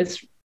that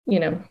is,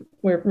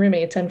 we're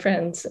roommates and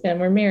friends and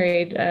we're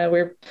married,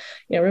 we're,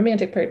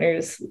 romantic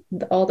partners.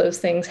 All those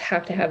things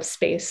have to have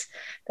space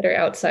that are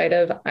outside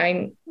of,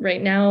 I'm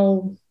right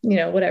now,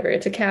 whatever,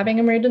 it's a calving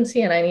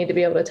emergency and I need to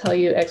be able to tell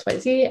you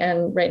XYZ.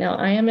 And right now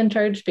I am in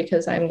charge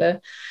because I'm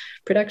the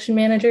production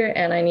manager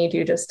and I need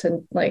you just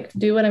to like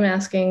do what I'm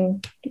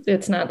asking.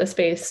 It's not the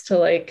space to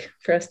like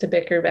for us to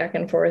bicker back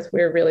and forth.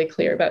 We're really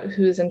clear about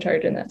who's in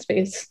charge in that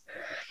space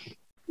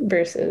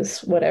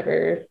versus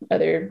whatever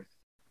other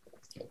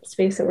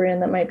space that we're in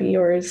that might be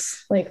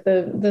yours, like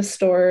the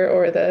store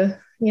or the,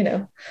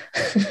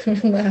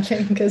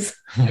 laughing because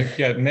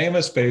name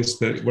a space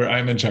where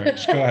I'm in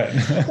charge. Go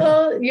ahead.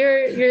 Well,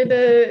 you're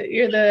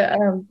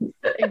the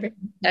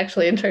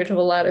actually in charge of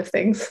a lot of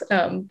things,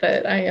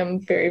 but I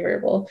am very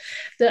verbal.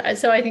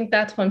 So I think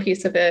that's one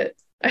piece of it.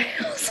 I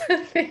also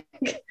think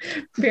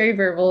very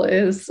verbal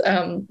is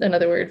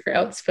another word for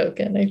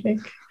outspoken, I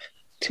think,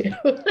 too.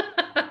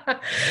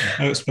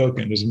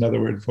 Outspoken is another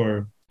word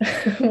for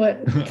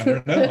what? I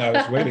don't know. I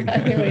was waiting.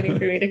 You're waiting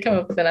for me to come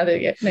up with another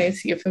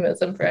nice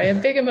euphemism for I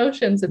have big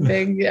emotions and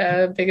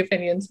big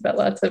opinions about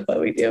lots of what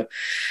we do.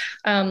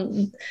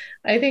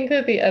 I think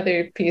that the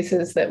other piece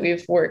is that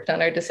we've worked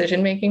on our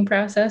decision-making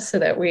process so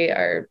that we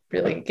are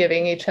really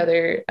giving each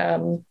other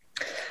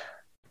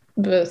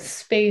both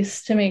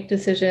space to make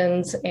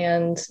decisions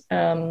and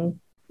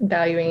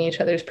valuing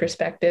each other's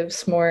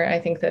perspectives more. I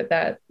think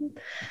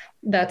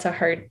that's a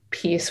hard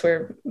piece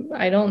where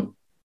I don't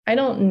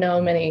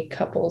know many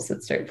couples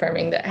that start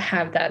farming that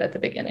have that at the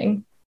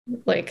beginning,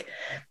 like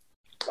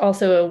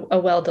also a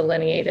well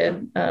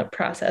delineated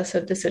process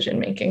of decision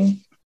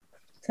making.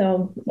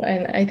 So,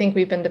 and I think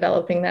we've been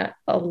developing that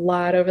a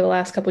lot over the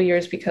last couple of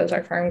years because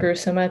our farm grew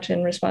so much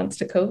in response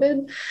to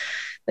COVID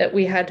that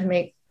we had to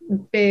make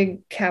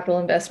big capital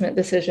investment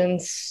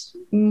decisions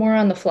more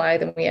on the fly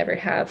than we ever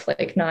have,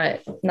 like not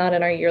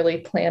in our yearly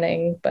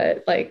planning,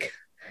 but like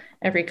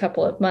every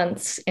couple of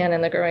months and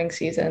in the growing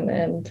season.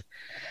 And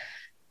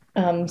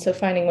so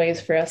finding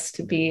ways for us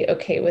to be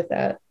okay with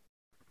that,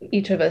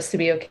 each of us to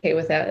be okay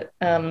with that,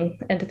 and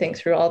to think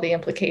through all the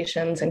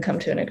implications and come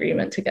to an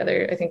agreement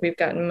together. I think we've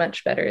gotten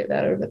much better at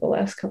that over the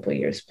last couple of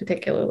years,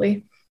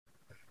 particularly.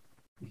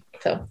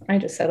 So I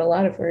just said a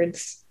lot of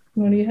words.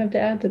 What do you have to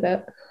add to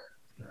that?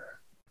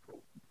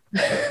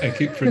 I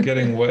keep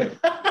forgetting what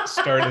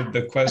started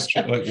the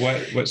question, like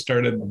what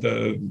started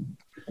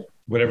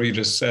whatever you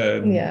just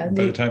said. Yeah.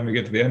 By the time we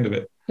get to the end of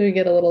it. We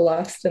get a little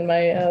lost in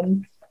my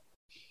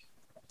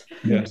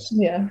yes.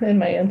 Yeah, in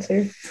my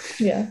answer.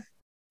 Yeah.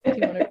 If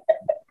you want to.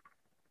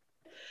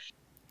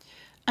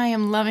 I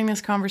am loving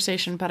this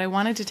conversation, but I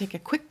wanted to take a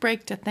quick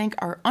break to thank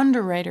our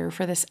underwriter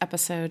for this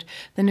episode,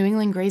 the New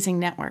England Grazing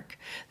Network.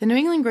 The New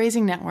England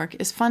Grazing Network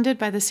is funded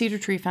by the Cedar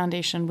Tree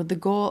Foundation with the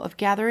goal of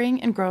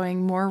gathering and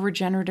growing more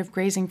regenerative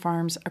grazing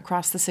farms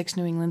across the 6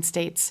 New England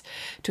states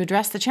to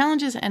address the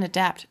challenges and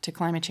adapt to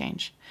climate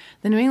change.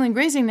 The New England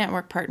Grazing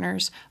Network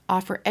partners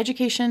offer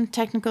education,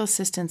 technical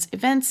assistance,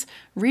 events,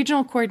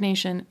 regional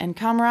coordination, and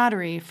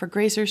camaraderie for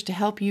grazers to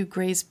help you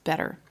graze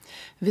better.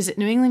 Visit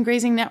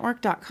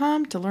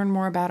newenglandgrazingnetwork.com to learn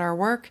more about our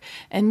work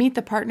and meet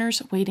the partners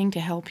waiting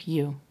to help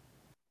you.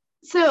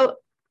 So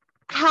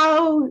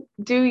how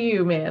do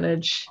you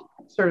manage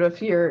sort of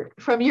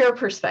from your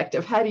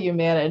perspective, how do you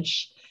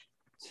manage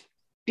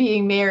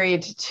being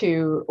married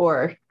to,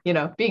 or,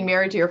 being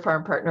married to your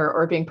farm partner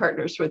or being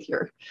partners with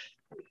your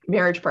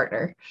marriage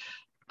partner?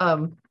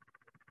 And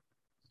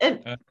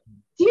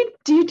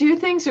do you do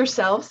things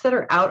yourselves that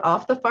are out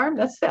off the farm?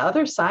 That's the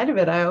other side of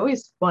it. I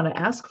always want to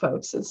ask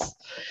folks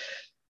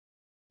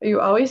are you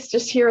always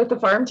just here at the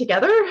farm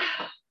together?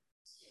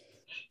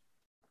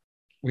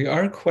 We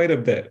are quite a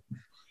bit.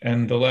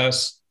 And the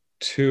last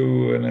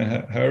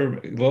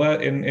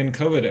 2.5, in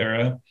COVID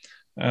era,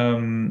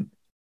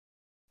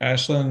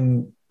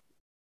 Ashlyn,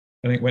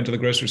 I think, went to the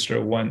grocery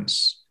store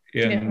once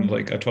in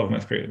like a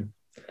 12-month period.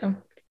 Oh.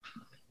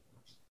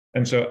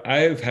 And so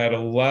I've had a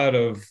lot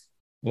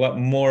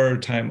more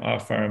time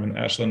off farm, and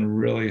Ashlyn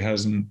really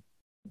hasn't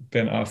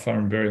been off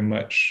farm very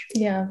much.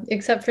 Yeah,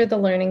 except for the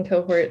learning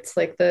cohorts,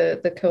 like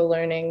the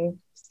co-learning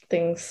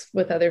things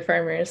with other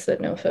farmers that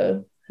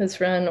NOFA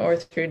has run, or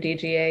through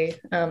DGA.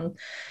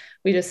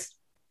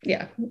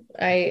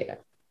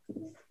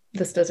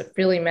 this doesn't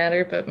really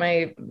matter, but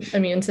my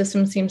immune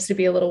system seems to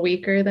be a little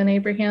weaker than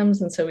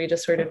Abraham's. And so we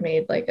just sort of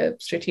made like a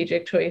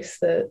strategic choice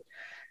that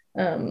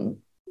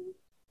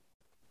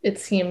it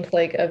seemed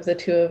like of the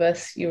two of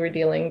us, you were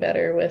dealing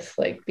better with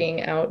like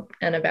being out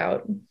and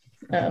about.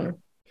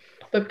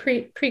 But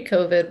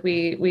pre-COVID,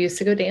 we used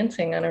to go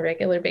dancing on a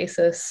regular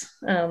basis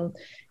in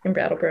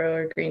Brattleboro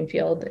or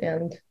Greenfield,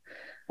 and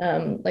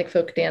like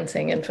folk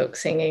dancing and folk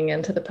singing,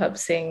 and to the pub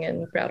sing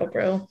in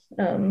Brattleboro.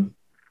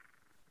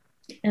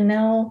 And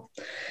now,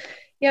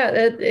 yeah,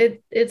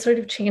 it sort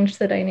of changed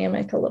the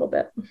dynamic a little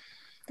bit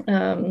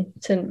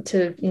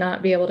to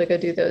not be able to go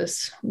do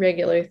those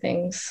regular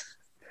things.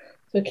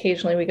 So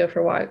occasionally we go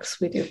for walks,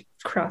 we do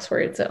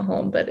crosswords at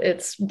home, but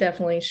it's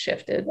definitely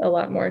shifted a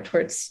lot more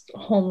towards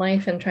home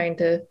life, and trying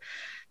to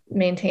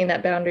maintain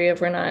that boundary of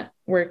we're not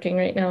working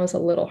right now is a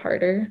little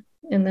harder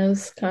in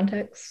those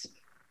contexts.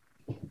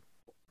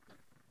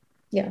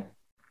 Yeah,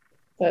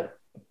 but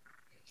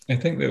I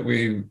think that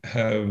we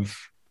have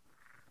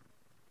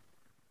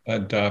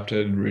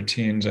adopted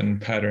routines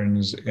and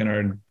patterns in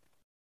our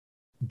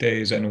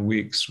days and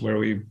weeks where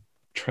we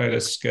try to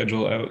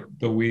schedule out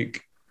the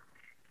week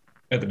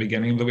at the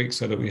beginning of the week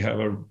so that we have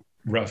a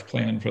rough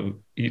plan for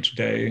each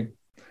day,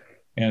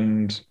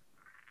 and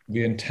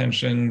the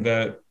intention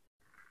that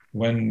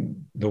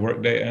when the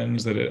workday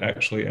ends, that it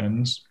actually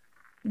ends.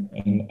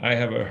 And I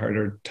have a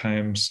harder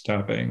time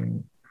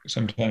stopping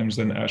sometimes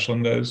than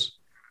Ashlyn does.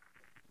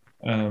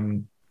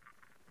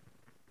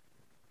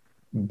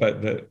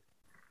 But that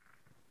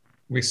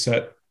we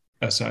set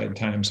aside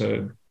time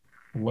so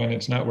when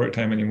it's not work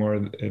time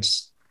anymore,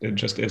 it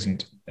just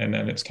isn't. And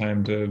then it's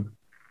time to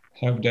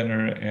have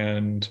dinner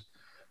and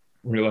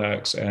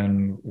relax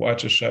and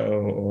watch a show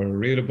or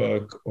read a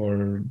book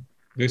or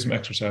do some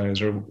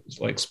exercise or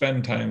like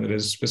spend time that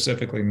is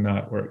specifically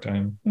not work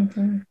time.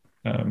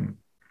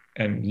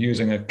 And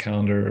using a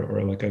calendar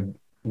or like a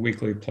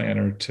weekly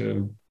planner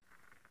to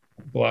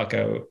block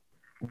out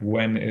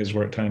when is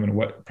work time and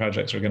what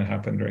projects are going to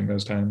happen during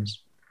those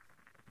times.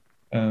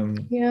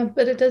 Yeah,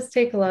 but it does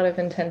take a lot of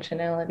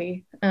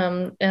intentionality.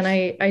 And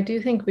I do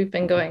think we've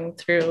been going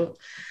through,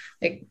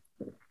 like,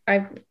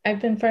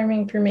 I've been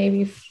farming for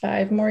maybe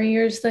 5 more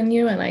years than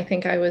you, and I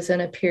think I was in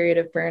a period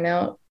of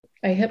burnout.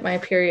 I hit my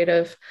period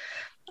of,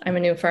 I'm a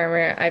new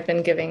farmer, I've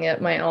been giving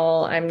it my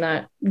all, I'm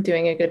not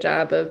doing a good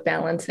job of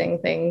balancing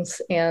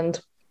things, and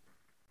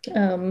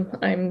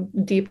I'm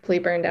deeply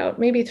burned out,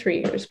 maybe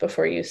 3 years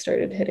before you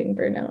started hitting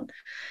burnout.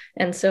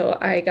 And so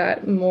I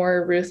got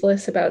more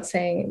ruthless about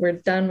saying we're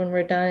done when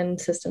we're done.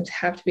 Systems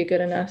have to be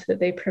good enough that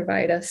they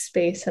provide us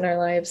space in our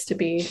lives to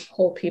be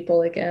whole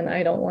people again.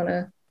 I don't want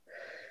to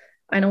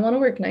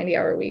work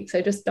 90-hour weeks.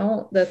 I just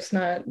don't.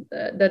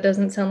 That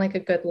doesn't sound like a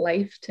good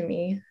life to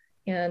me.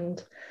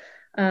 And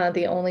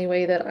the only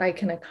way that I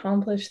can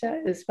accomplish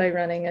that is by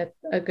running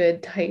a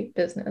good, tight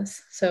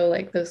business. So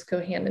like those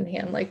go hand in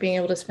hand, like being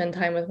able to spend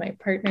time with my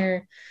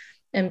partner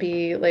and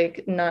be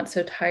like not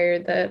so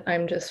tired that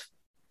I'm just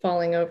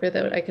falling over,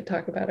 that I could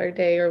talk about our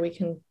day, or we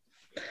can,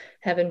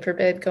 heaven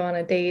forbid, go on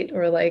a date,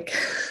 or like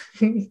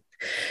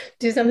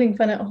do something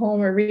fun at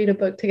home, or read a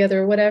book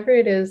together, or whatever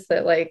it is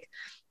that like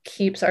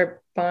keeps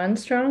our bond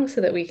strong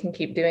so that we can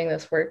keep doing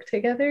this work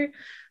together.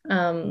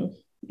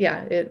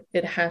 Yeah,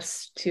 it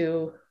has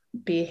to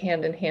be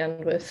hand in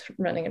hand with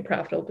running a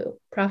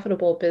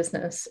profitable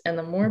business. And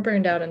the more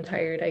burned out and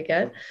tired I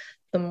get,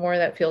 the more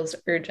that feels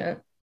urgent.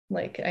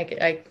 Like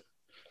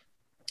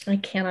I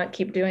cannot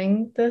keep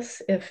doing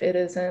this if it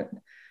isn't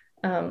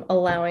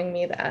allowing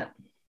me that.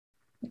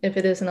 If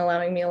it isn't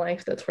allowing me a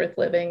life that's worth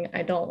living,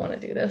 I don't want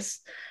to do this.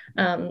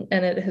 And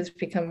it has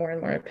become more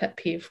and more a pet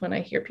peeve when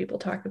I hear people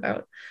talk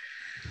about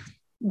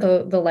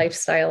the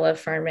lifestyle of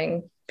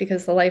farming,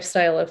 because the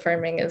lifestyle of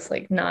farming is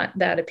like not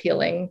that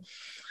appealing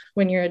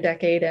when you're a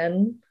decade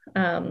in,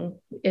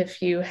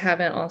 if you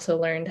haven't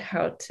also learned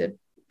how to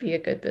be a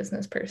good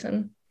business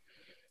person.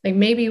 Like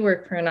maybe you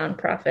work for a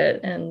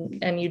nonprofit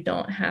and you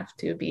don't have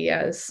to be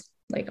as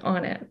like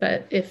on it,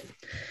 but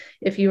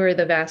if you are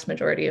the vast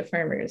majority of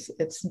farmers,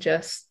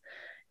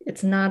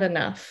 it's not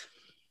enough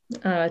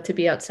to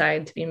be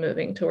outside, to be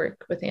moving, to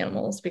work with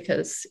animals,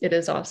 because it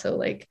is also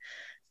like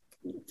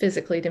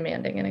physically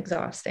demanding and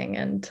exhausting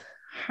and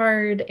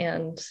hard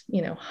and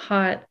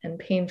hot and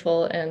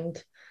painful,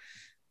 and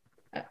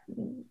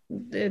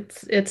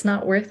it's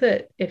not worth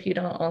it if you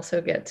don't also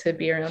get to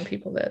be around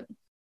people that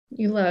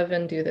you love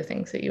and do the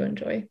things that you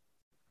enjoy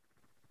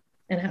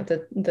and have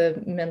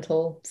the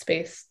mental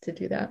space to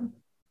do that.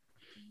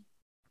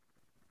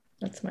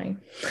 That's my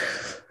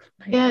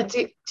yeah.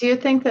 Do you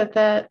think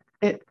that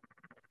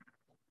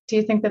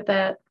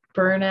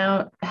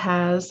burnout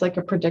has like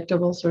a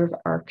predictable sort of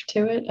arc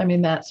to it? I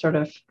mean, that sort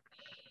of,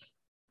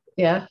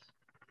 yeah.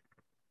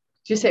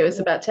 Did you say it was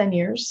about 10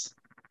 years?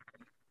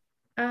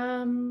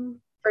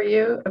 For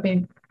you? I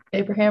mean,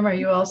 Abraham, are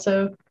you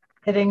also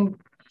hitting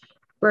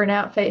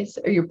burnout phase?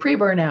 Are you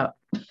pre-burnout?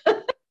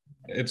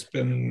 It's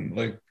been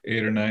like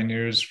 8 or 9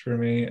 years for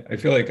me. I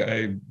feel like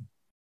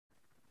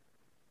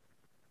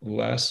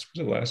last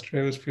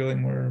year I was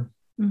feeling more,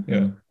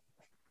 yeah.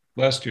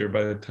 last year,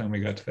 by the time we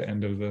got to the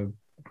end of the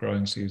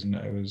growing season,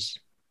 I was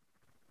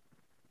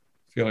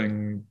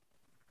feeling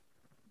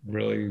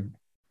really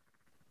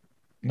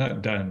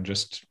not done,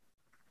 just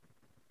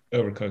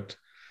overcooked.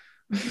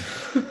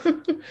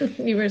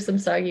 You were some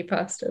soggy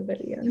pasta by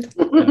the end.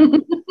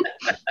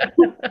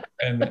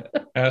 And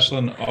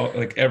Ashlyn,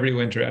 like every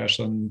winter,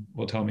 Ashlyn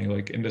will tell me,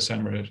 like in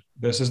December,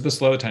 this is the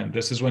slow time.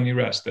 This is when you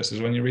rest. This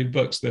is when you read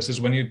books. This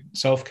is when you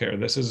self-care.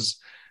 This is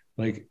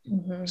like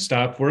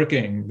stop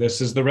working.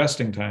 This is the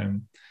resting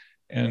time.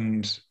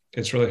 And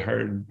it's really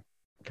hard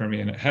for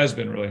me, and it has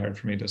been really hard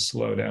for me to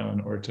slow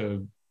down or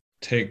to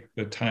take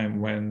the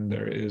time when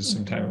there is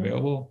some time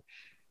available.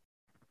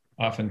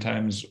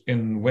 Oftentimes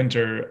in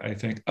winter, I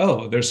think,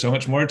 oh, there's so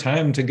much more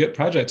time to get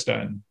projects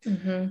done.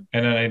 And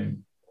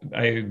then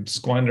I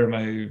squander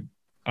my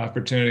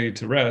opportunity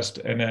to rest,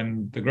 and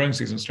then the growing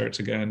season starts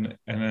again,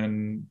 and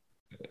then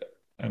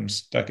I'm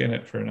stuck in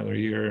it for another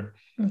year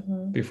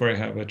before I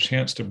have a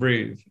chance to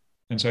breathe.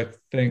 And so I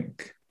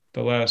think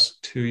the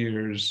last 2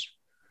 years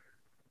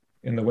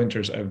in the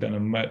winters, I've done a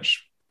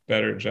much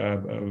better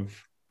job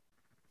of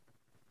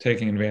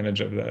taking advantage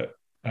of that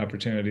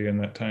opportunity and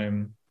that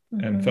time,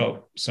 and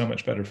felt so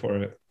much better for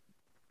it.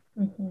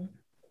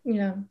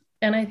 Yeah.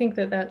 And I think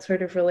that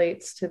sort of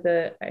relates to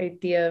the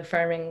idea of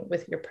farming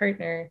with your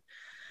partner,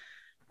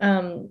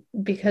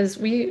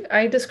 because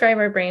I describe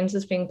our brains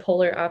as being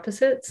polar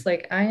opposites.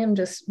 Like I am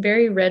just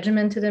very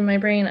regimented in my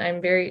brain.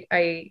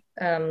 I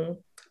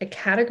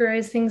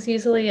categorize things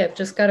easily. I've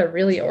just got a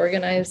really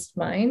organized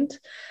mind,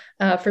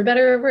 for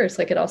better or worse.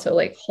 Like it also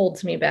like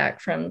holds me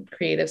back from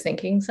creative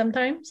thinking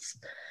sometimes.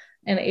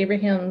 And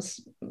Abraham's,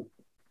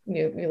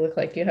 you look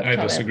like you have I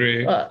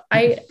disagree.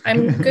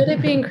 I'm good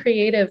at being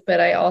creative, but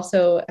I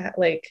also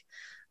like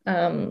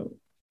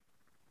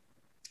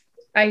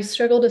I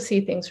struggle to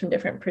see things from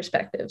different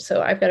perspectives.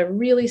 So I've got a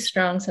really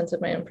strong sense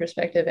of my own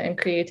perspective and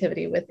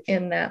creativity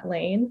within that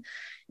lane.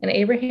 And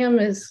Abraham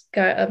has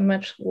got a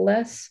much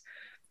less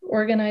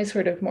organized,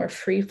 sort of more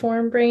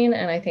free-form brain.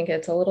 And I think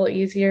it's a little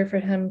easier for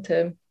him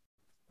to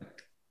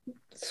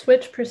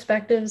switch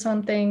perspectives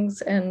on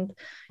things. And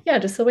yeah,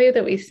 just the way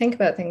that we think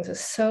about things is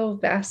so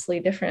vastly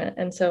different.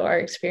 And so our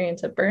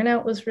experience of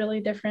burnout was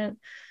really different.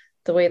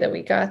 The way that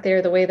we got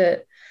there, the way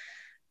that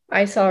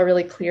I saw a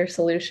really clear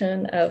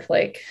solution of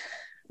like,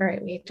 all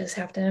right, we just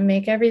have to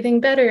make everything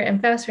better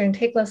and faster and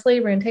take less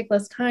labor and take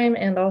less time.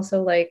 And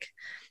also like,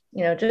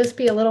 you know, just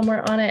be a little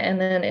more on it.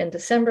 And then in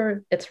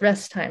December, it's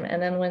rest time.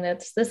 And then when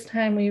it's this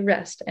time, we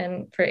rest.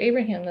 And for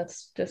Abraham,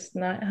 that's just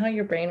not how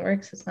your brain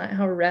works. It's not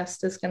how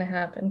rest is going to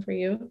happen for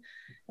you.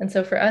 And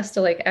so for us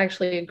to like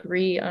actually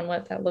agree on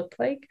what that looked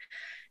like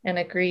and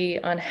agree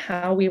on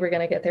how we were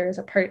going to get there as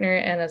a partner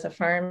and as a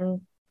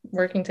farm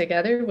working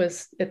together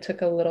it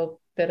took a little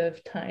bit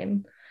of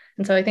time.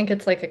 And so I think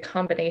it's like a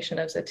combination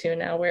of the two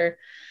now, where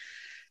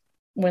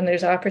when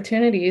there's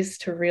opportunities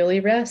to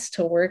really rest,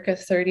 to work a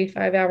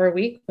 35-hour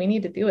week, we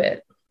need to do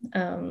it.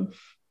 And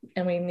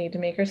we need to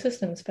make our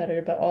systems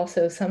better. But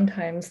also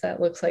sometimes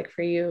that looks like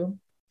for you,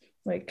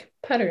 like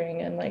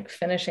puttering and like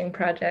finishing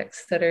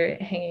projects that are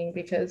hanging,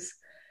 because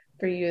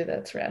for you,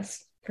 that's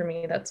rest. For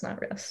me, that's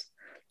not rest.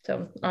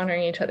 So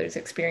honoring each other's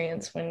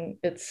experience when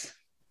it's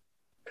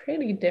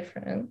pretty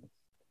different.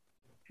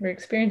 We're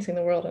experiencing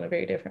the world in a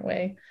very different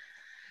way.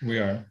 We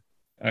are.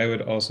 I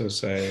would also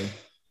say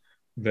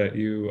that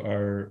you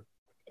are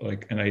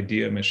like an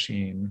idea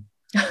machine.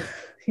 I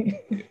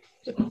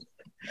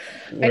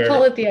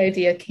call it the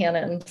idea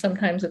cannon.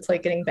 Sometimes it's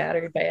like getting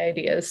battered by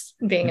ideas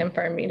being in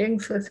farm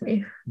meetings with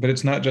me. But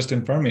it's not just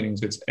in farm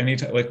meetings. It's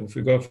anytime, like if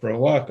we go for a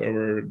walk or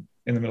we're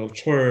in the middle of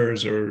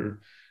chores, or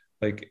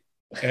like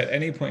at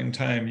any point in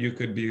time, you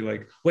could be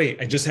like,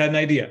 wait, I just had an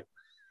idea.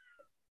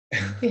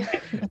 Yeah.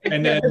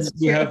 And then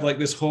you have like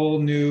this whole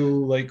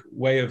new like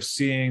way of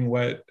seeing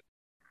what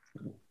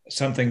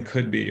something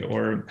could be,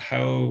 or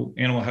how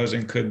animal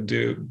housing could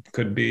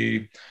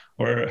be,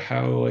 or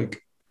how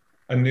like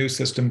a new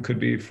system could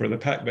be for the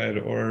pack bed,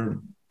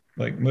 or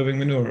like moving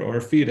manure or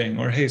feeding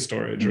or hay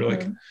storage, or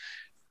like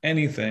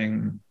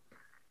anything.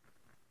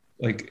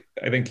 Like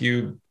I think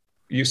you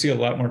see a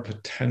lot more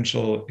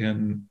potential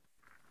in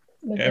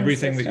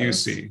everything systems that you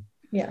see.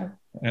 Yeah.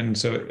 And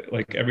so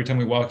like every time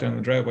we walk down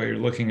the driveway, you're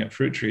looking at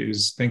fruit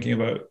trees, thinking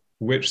about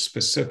which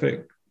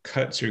specific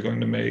cuts you're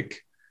going to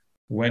make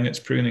when it's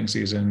pruning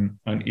season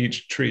on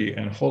each tree,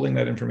 and holding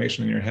that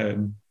information in your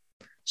head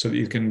so that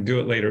you can do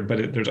it later.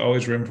 But there's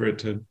always room for it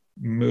to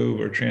move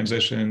or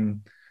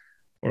transition,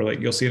 or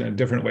like you'll see it in a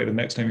different way the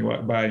next time you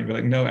walk by, and you'll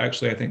be like, no,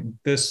 actually, I think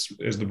this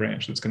is the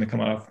branch that's going to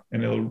come off,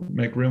 and it'll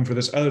make room for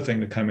this other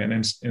thing to come in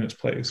its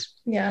place.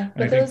 Yeah,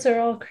 but those are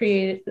all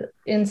created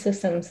in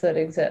systems that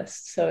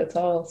exist. So it's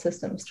all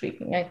systems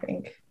tweaking, I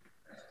think.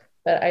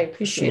 But I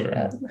appreciate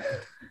that.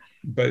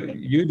 But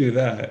you do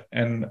that.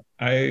 And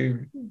I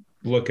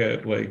look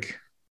at like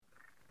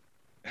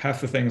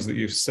half the things that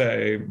you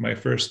say, my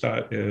first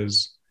thought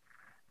is,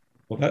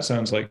 well, that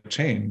sounds like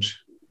change.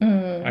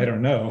 I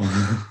don't know.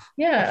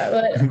 Yeah.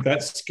 But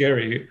that's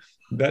scary.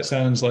 That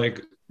sounds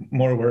like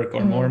more work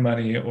or more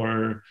money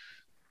or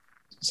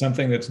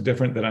something that's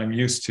different that I'm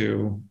used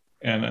to.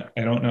 And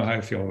I don't know how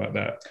I feel about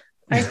that.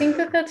 I think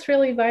that that's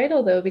really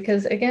vital though,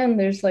 because again,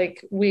 there's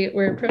like,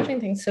 we're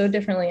approaching things so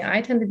differently. I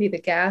tend to be the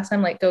gas.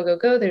 I'm like, go, go,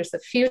 go. There's the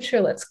future.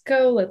 Let's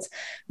go. Let's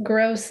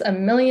gross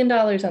 $1 million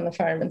on the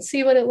farm and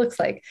see what it looks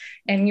like.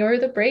 And you're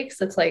the brakes.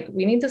 That's like,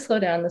 we need to slow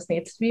down. This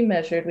needs to be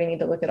measured. We need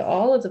to look at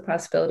all of the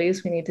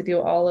possibilities. We need to do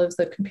all of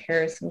the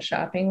comparison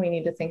shopping. We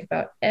need to think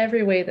about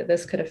every way that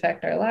this could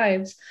affect our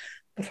lives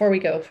before we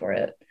go for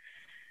it.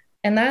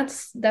 And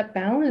that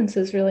balance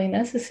is really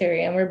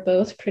necessary. And we're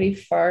both pretty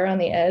far on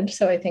the edge.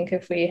 So I think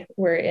if we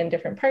were in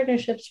different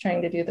partnerships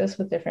trying to do this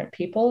with different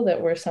people that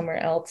were somewhere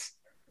else,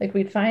 like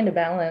we'd find a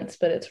balance,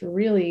 but it's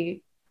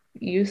really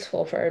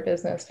useful for our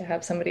business to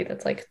have somebody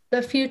that's like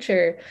the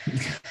future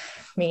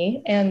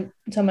me, and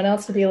someone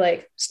else to be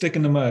like stick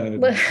in the mud.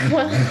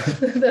 Well,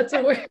 that's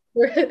a word.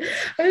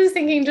 I was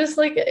thinking just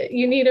like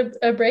you need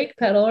a brake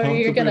pedal or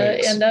you're going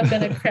to end up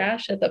in a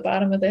crash at the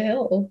bottom of the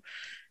hill.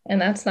 And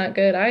that's not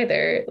good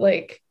either.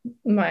 Like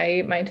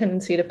my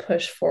tendency to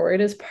push forward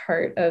is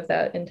part of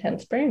that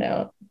intense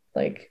burnout.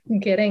 Like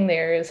getting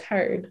there is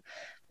hard,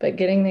 but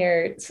getting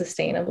there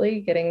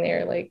sustainably, getting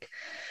there like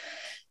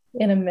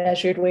in a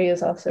measured way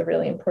is also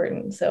really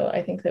important. So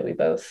I think that we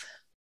both,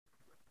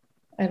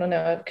 I don't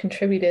know, have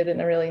contributed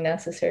in a really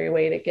necessary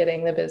way to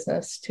getting the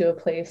business to a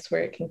place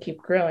where it can keep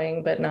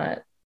growing, but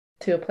not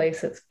to a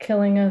place that's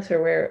killing us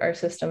or where our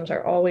systems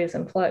are always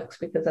in flux,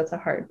 because that's a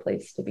hard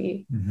place to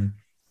be. Mm-hmm.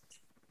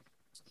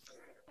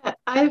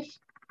 I've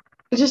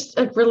just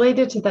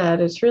related to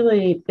that. It's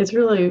really,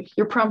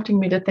 you're prompting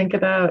me to think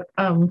about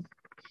the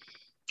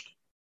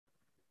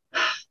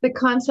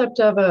concept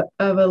of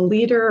a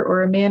leader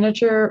or a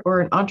manager or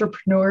an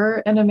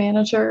entrepreneur and a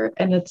manager.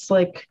 And it's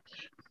like,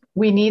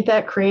 we need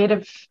that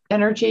creative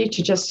energy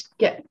to just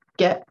get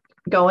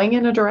going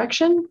in a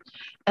direction.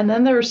 And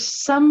then there's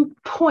some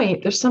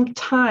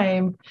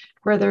time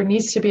where there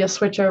needs to be a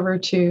switch over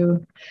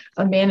to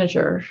a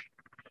manager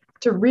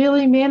to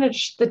really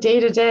manage the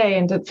day-to-day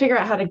and to figure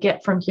out how to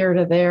get from here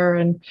to there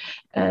and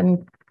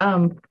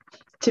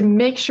to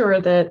make sure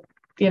that,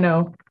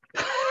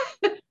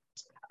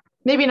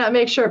 maybe not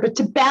make sure, but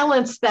to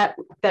balance that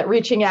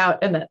reaching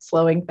out and that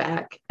slowing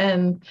back.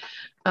 And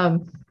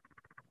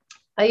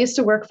I used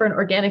to work for an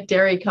organic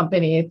dairy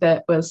company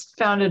that was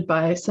founded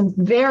by some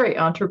very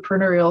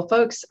entrepreneurial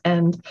folks.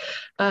 And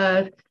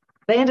they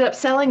ended up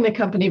selling the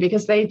company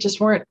because they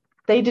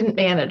didn't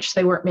manage.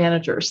 They weren't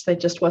managers. They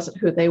just wasn't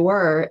who they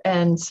were.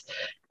 And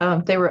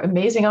they were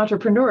amazing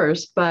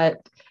entrepreneurs, but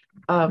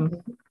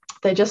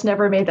they just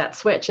never made that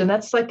switch. And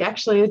that's like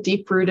actually a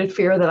deep rooted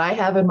fear that I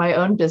have in my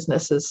own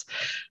businesses.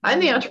 I'm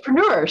the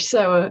entrepreneur.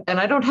 So, and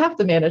I don't have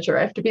the manager.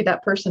 I have to be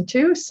that person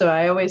too. So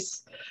I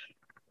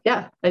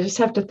just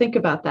have to think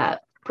about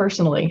that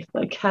personally.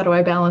 Like, how do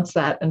I balance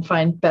that and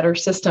find better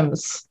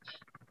systems?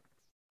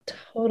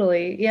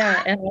 Totally.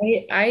 Yeah. And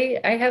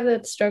I have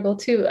that struggle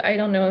too. I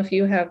don't know if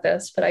you have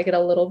this, but I get a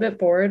little bit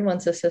bored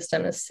once a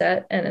system is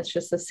set and it's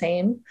just the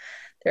same.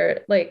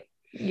 They're like,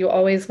 you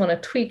always want to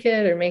tweak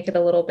it or make it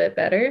a little bit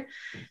better.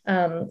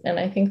 And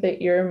I think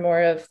that you're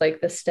more of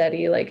like the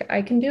steady, like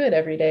I can do it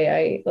every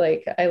day.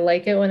 I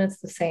like it when it's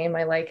the same.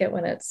 I like it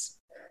when it's,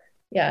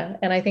 yeah.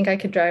 And I think I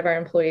could drive our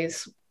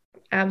employees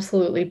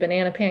absolutely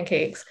banana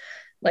pancakes,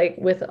 like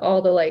with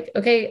all the like,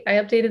 okay, I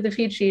updated the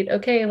feed sheet.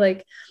 Okay.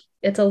 Like,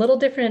 it's a little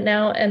different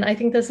now. And I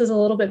think this is a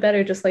little bit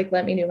better. Just like,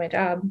 let me do my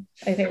job,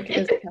 I think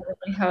is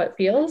probably how it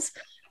feels.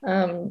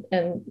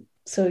 And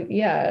so,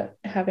 yeah,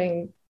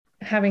 having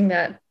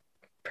that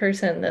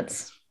person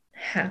that's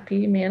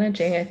happy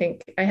managing, I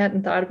think I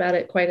hadn't thought about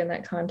it quite in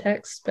that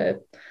context,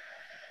 but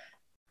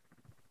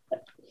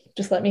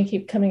just let me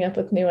keep coming up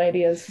with new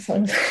ideas as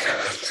long as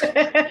I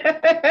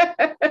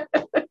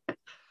don't.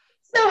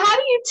 So how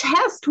do you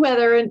test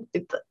whether,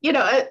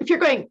 if you're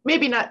going,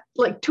 maybe not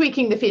like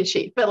tweaking the feed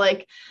sheet, but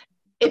like,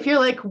 if you're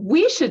like,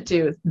 we should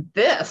do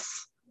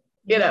this,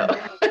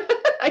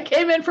 I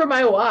came in for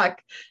my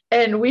walk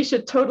and we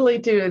should totally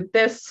do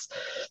this,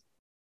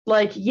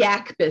 like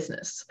yak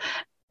business.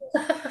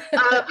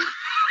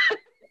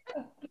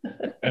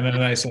 And then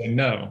I say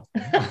no.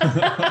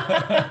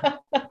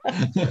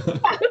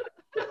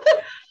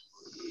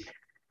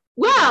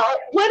 Well,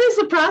 what is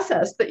the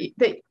process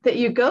that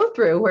you go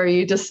through where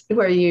you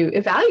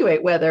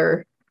evaluate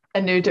whether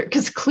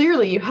because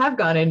clearly you have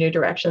gone in new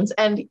directions.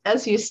 And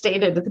as you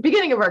stated at the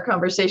beginning of our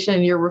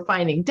conversation, you're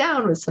refining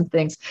down with some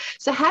things.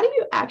 So how do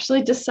you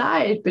actually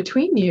decide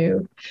between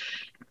you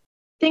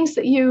things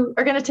that you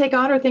are going to take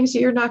on or things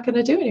that you're not going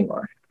to do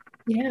anymore?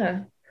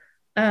 Yeah.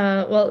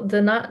 Well,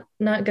 the not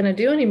going to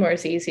do anymore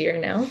is easier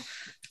now,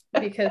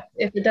 because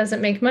if it doesn't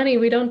make money,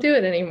 we don't do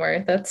it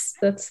anymore. That's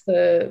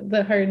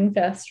the hard and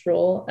fast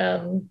rule.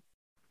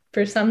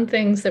 For some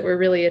things that we're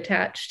really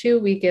attached to,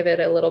 we give it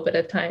a little bit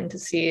of time to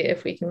see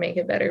if we can make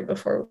it better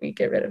before we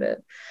get rid of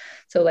it.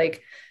 So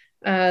like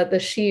the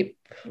sheep,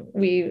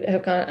 we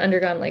have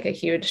undergone like a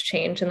huge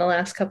change in the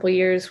last couple of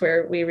years,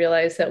 where we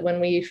realized that when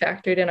we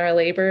factored in our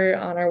labor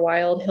on our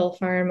wild hill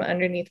farm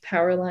underneath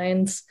power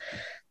lines,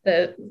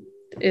 that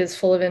is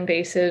full of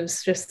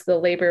invasives. Just the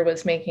labor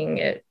was making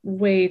it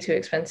way too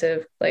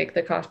expensive. Like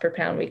the cost per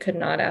pound, we could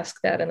not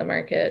ask that in the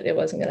market. It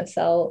wasn't going to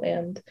sell.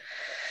 And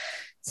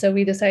so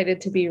we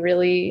decided to be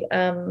really,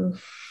 I'm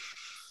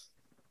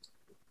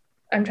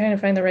trying to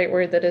find the right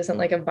word that isn't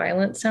like a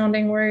violent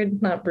sounding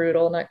word, not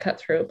brutal, not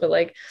cutthroat, but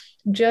like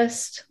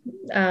just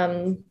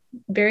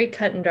very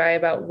cut and dry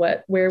about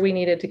where we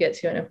needed to get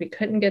to. And if we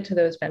couldn't get to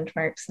those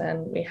benchmarks,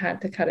 then we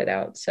had to cut it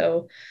out.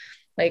 So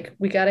like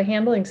we got a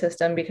handling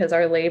system because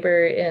our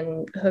labor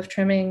in hoof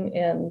trimming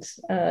and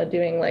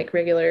doing like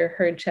regular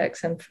herd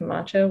checks and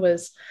FMACHA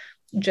was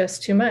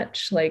just too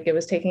much. Like it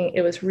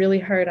was really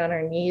hard on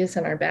our knees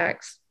and our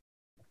backs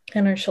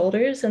and our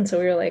shoulders. And so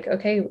we were like,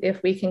 okay,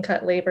 if we can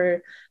cut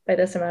labor by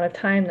this amount of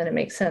time, then it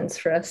makes sense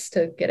for us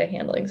to get a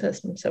handling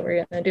system. So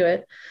we're going to do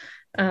it.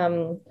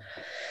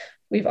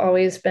 We've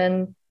always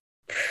been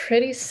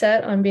pretty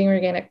set on being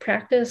organic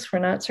practice. We're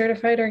not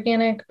certified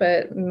organic,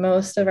 but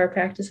most of our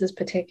practices,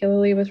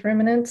 particularly with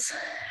ruminants,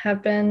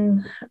 have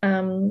been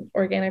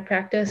organic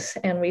practice.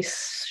 And we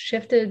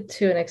shifted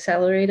to an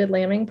accelerated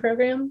lambing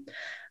program,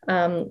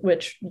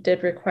 which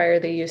did require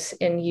the use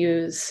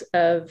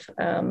of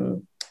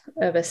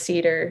a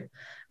seeder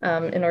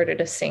in order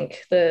to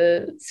sync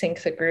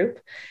the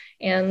group.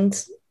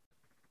 And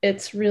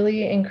it's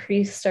really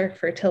increased our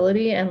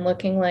fertility, and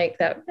looking like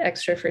that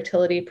extra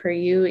fertility per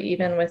ewe,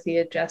 even with the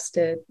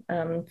adjusted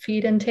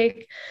feed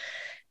intake,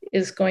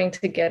 is going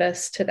to get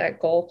us to that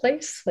goal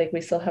place. Like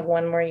we still have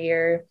one more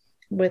year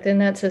within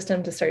that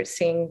system to start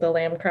seeing the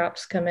lamb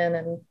crops come in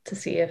and to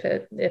see if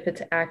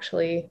it's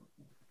actually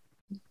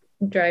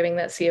driving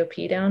that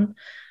COP down.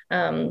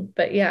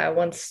 But yeah,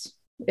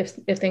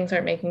 if things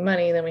aren't making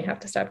money, then we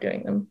have to stop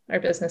doing them. Our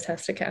business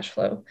has to cash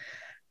flow.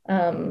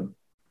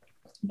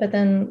 But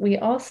then we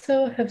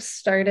also have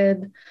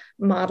started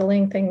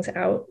modeling things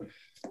out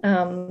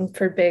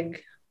for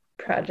big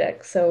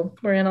projects. So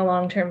we're in a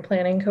long-term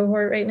planning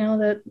cohort right now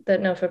that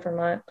NOFA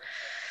Vermont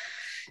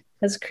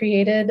has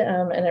created,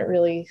 and it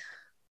really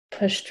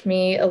pushed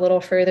me a little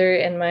further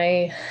in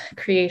my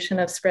creation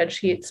of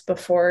spreadsheets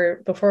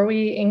before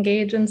we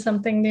engage in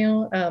something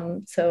new.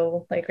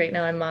 So like right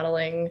now I'm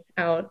modeling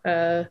out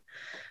a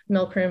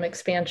milk room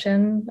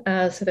expansion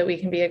so that we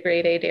can be a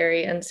grade A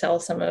dairy and sell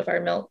some of our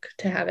milk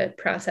to have it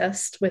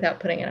processed without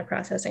putting in a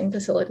processing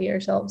facility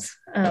ourselves,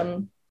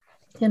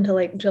 into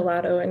like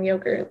gelato and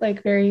yogurt,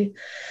 like very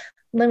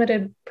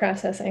limited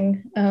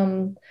processing.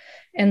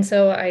 And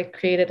so I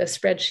created a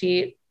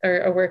spreadsheet or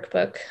a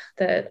workbook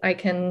that I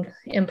can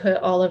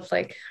input all of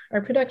like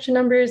our production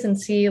numbers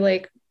and see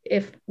like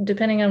if,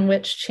 depending on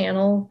which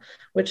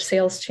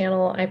sales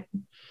channel I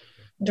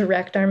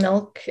direct our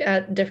milk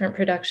at different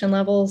production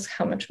levels,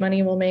 how much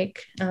money we'll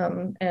make.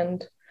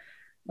 And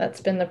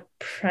that's been the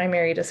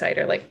primary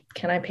decider. Like,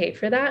 can I pay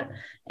for that?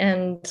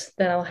 And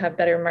then I'll have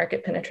better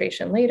market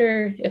penetration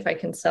later. If I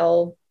can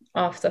sell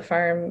off the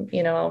farm,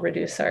 I'll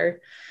reduce our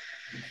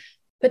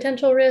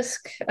potential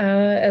risk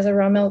as a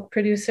raw milk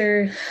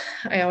producer.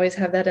 I always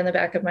have that in the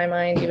back of my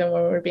mind, even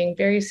when we're being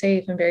very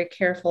safe and very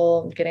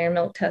careful, getting our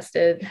milk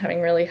tested,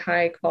 having really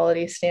high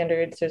quality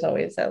standards. There's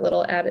always that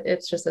little added,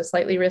 it's just a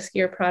slightly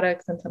riskier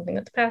product than something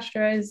that's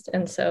pasteurized.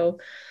 And so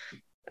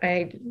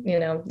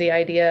the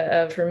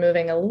idea of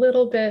removing a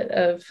little bit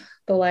of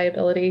the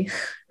liability,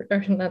 or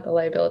not the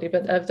liability,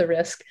 but of the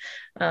risk,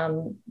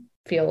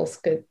 feels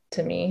good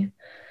to me.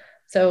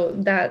 So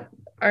that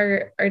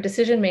our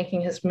decision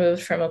making has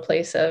moved from a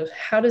place of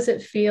how does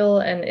it feel,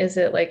 and is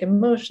it like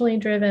emotionally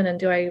driven, and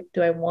do I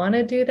want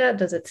to do that?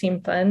 Does it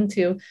seem fun?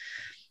 To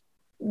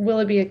will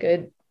it be a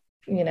good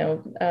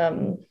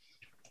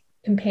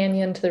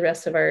companion to the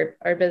rest of our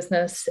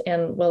business,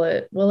 and will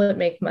it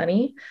make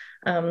money?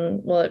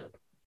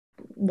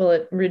 Will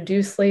it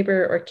reduce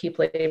labor or keep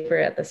labor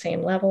at the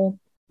same level?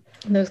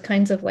 And those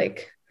kinds of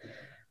like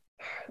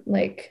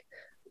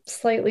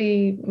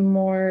slightly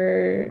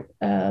more,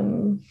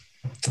 I'm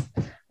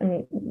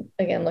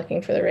again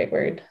looking for the right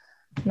word,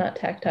 not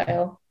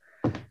tactile,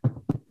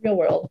 real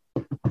world,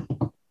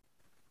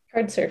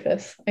 hard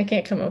surface. I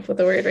can't come up with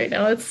a word right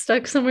now. It's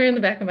stuck somewhere in the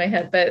back of my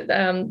head, but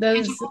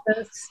those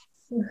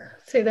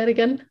say that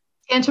again.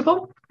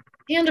 Tangible.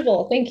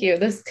 Thank you.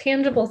 Those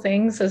tangible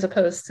things, as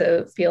opposed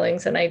to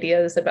feelings and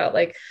ideas about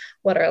like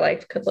what our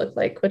life could look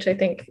like, which I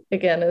think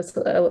again is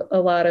a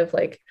lot of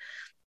like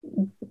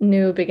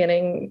new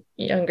beginning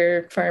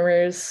younger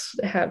farmers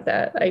have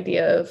that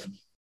idea of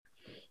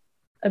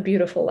a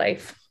beautiful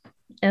life,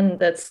 and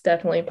that's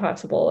definitely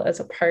possible as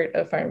a part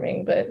of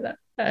farming. But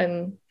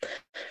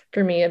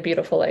for me, a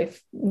beautiful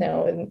life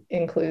now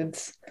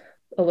includes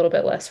a little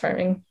bit less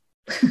farming,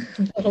 a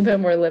little bit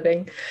more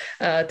living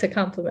to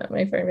complement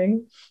my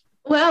farming.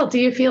 Well, do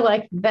you feel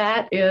like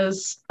that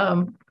is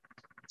a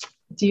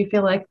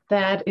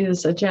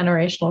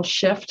generational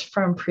shift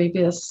from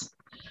previous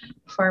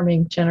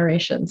farming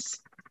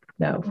generations?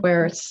 No,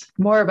 where it's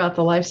more about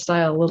the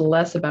lifestyle, a little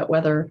less about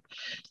whether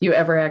you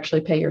ever actually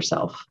pay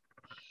yourself.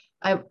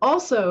 I'm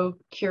also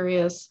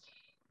curious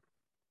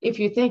if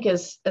you think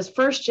as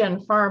first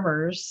gen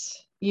farmers,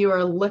 you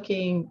are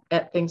looking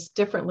at things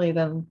differently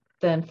than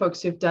than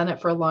folks who've done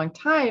it for a long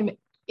time,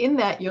 in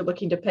that you're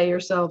looking to pay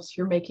yourselves,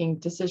 you're making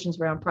decisions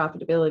around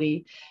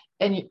profitability,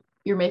 and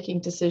you're making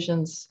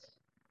decisions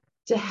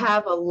to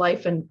have a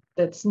life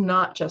that's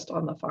not just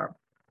on the farm,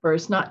 or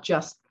it's not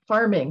just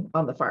farming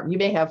on the farm. You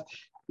may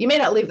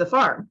not leave the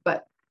farm,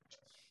 but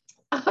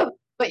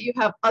you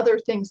have other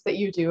things that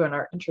you do and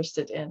are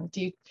interested in.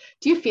 Do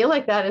you feel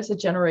like that is a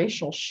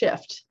generational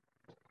shift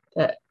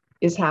that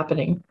is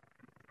happening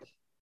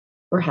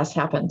or has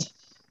happened?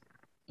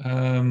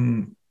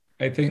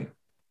 I think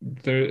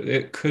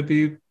it could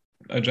be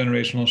a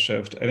generational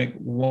shift. I think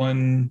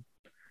one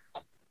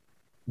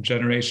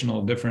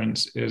generational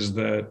difference is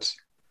that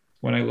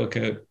when I look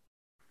at,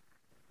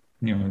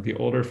 the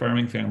older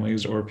farming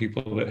families or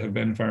people that have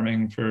been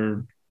farming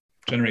for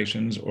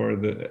generations, or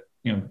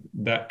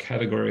that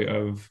category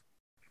of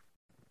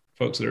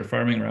folks that are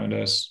farming around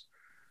us,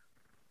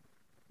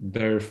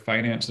 their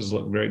finances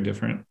look very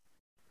different,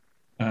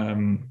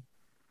 in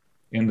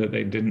that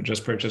they didn't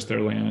just purchase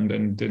their land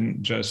and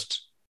didn't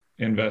just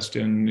invest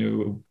in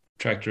new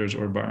tractors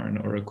or barn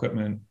or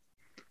equipment.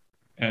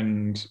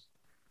 And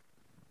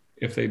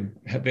if they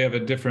have a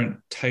different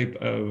type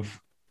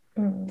of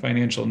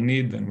financial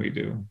need than we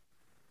do.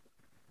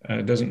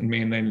 It doesn't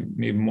mean they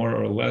need more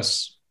or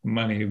less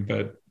money,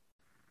 but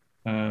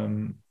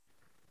they're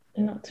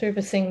not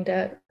servicing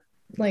debt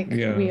like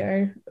we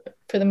are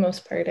for the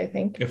most part, I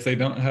think. If they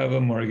don't have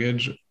a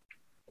mortgage,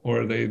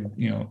 or they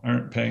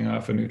aren't paying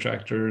off a new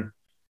tractor,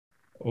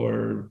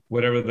 or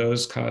whatever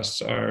those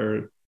costs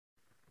are,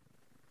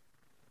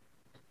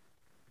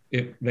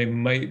 they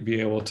might be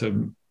able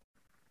to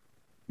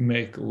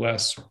make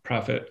less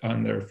profit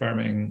on their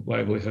farming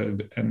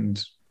livelihood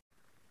and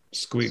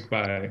squeak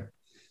by.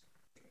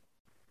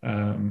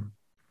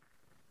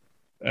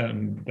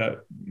 And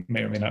that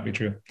may or may not be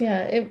true.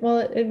 Yeah,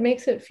 it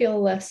makes it feel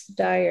less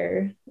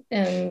dire.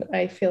 And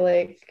I feel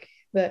like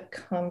that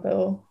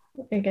combo,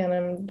 again,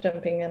 I'm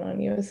jumping in on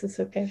you. Is this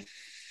okay?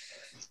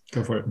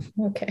 Go for it.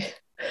 Okay.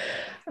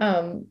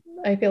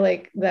 I feel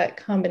like that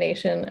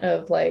combination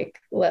of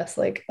less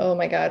oh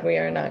my God, we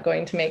are not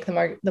going to make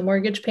the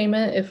mortgage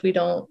payment if we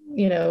don't,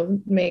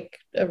 make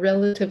a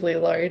relatively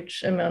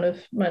large amount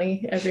of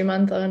money every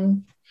month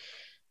on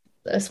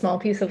a small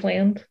piece of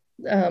land,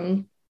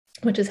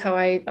 which is how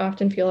I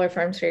often feel our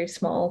farm's very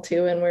small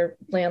too. And we're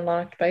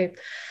landlocked by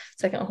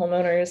second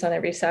homeowners on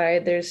every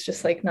side. There's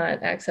just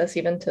not access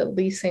even to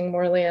leasing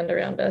more land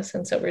around us.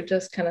 And so we're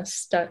just kind of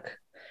stuck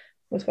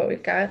with what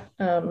we've got.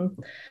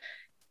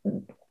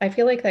 I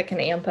feel like that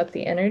can amp up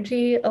the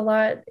energy a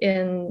lot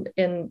in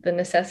the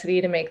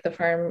necessity to make the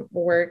farm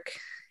work.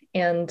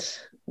 And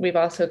we've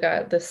also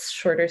got this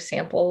shorter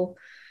sample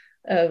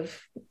of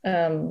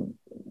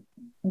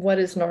what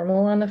is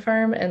normal on the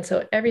farm. And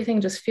so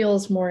everything just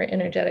feels more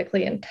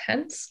energetically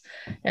intense.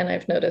 And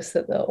I've noticed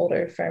that the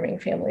older farming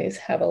families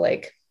have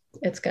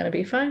it's going to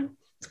be fine.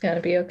 It's going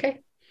to be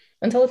okay,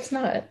 until it's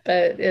not.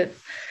 But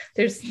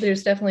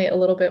there's definitely a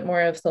little bit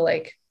more of the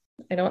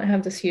I don't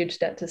have this huge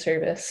debt to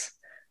service.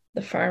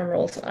 The farm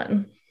rolls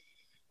on.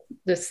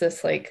 This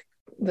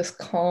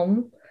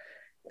calm,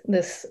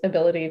 this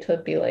ability to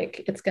be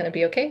it's going to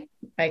be okay.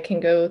 I can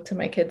go to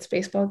my kid's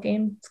baseball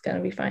game. It's going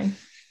to be fine.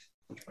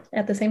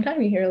 At the same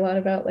time, you hear a lot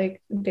about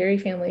dairy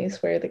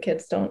families where the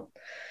kids don't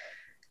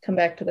come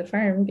back to the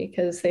farm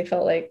because they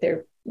felt like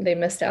they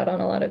missed out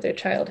on a lot of their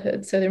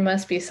childhood. So there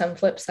must be some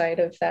flip side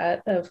of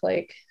that, of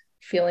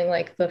feeling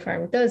like the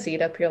farm does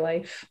eat up your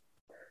life,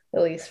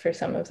 at least for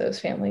some of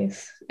those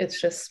families. It's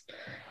just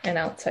an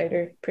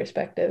outsider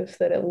perspective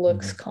that it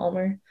looks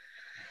calmer.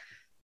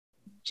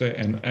 So,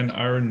 and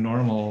our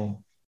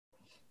normal,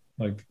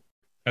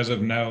 as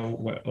of now,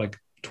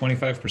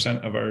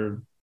 25% of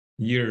our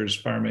years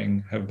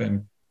farming have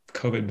been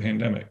COVID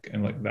pandemic,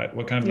 and that.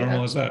 What kind of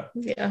normal is that?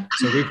 Yeah.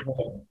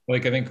 So I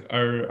think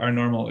our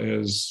normal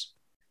is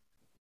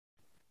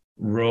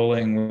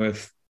rolling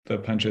with the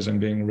punches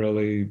and being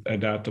really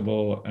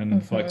adaptable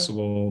and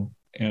flexible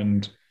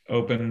and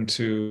open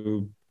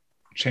to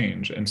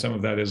change. And some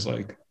of that is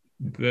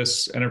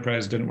this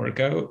enterprise didn't work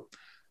out,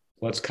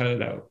 let's cut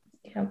it out.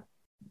 Yeah.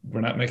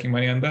 We're not making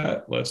money on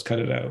that, let's cut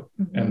it out.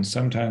 And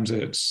sometimes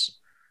it's,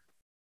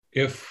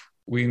 if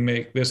we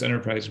make this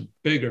enterprise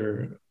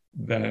bigger,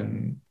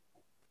 then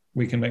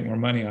we can make more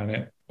money on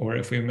it. Or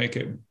if we make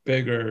it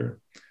bigger,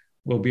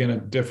 we'll be in a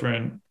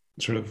different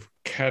sort of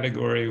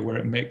category where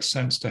it makes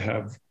sense to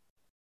have,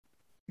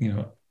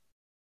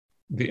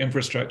 the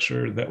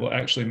infrastructure that will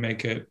actually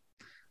make it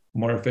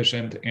more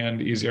efficient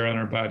and easier on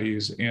our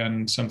bodies,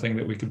 and something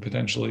that we could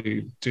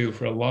potentially do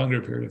for a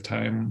longer period of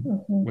time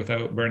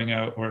without burning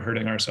out or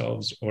hurting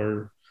ourselves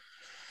or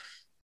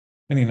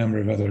any number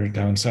of other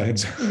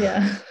downsides.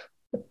 Yeah.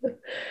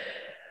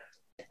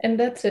 And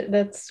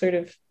that's sort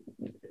of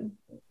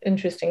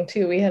interesting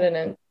too. We had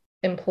an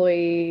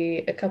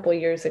employee a couple of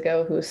years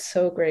ago who was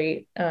so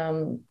great,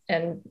 and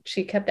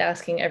she kept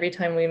asking every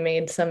time we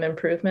made some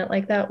improvement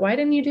like that, why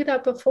didn't you do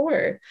that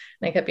before?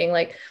 And I kept being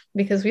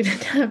because we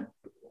didn't have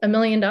 $1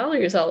 million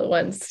all at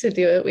once to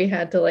do it. We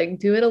had to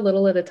do it a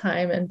little at a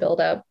time and build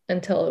up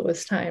until it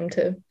was time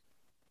to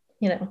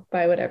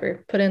buy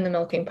whatever, put in the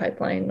milking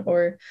pipeline,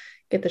 or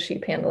get the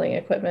sheep handling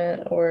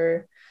equipment,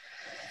 or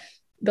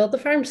build the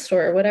farm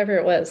store, whatever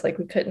it was. Like,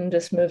 we couldn't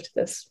just move to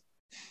this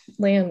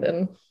land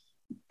and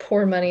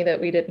pour money that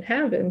we didn't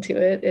have into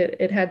it.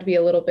 It had to be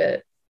a little,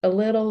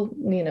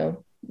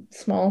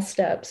 small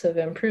steps of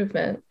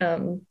improvement.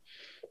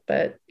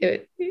 But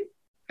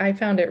I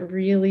found it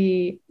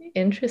really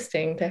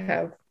interesting to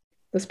have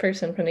this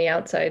person from the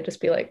outside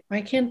just be like,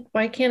 why can't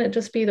it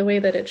just be the way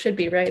that it should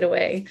be right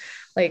away?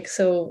 Like,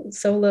 so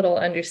little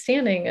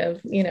understanding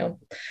of,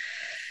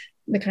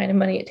 the kind of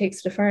money it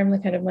takes to farm, the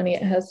kind of money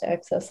it has to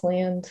access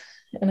land.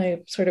 And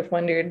I sort of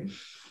wondered,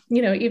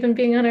 even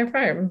being on our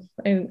farm,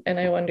 and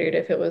I wondered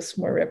if it was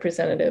more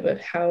representative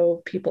of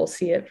how people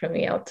see it from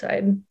the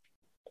outside.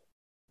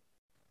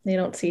 They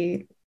don't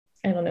see,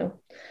 I don't know,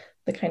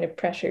 the kind of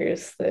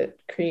pressures that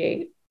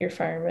create your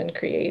farm and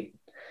create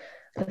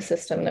a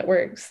system that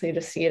works. They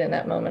just see it in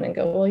that moment and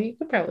go, well, you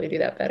could probably do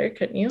that better,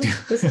 couldn't you?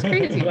 This is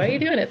crazy. Why are you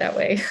doing it that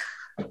way?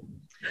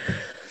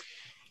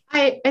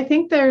 I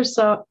think there's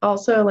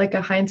also like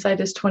a hindsight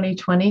is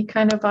 2020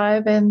 kind of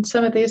vibe in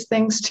some of these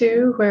things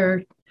too,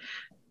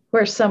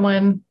 where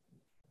someone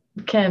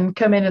can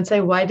come in and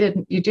say, why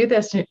didn't you do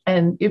this?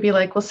 And you'd be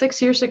like, well,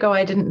 6 years ago,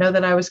 I didn't know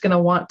that I was going to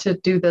want to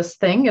do this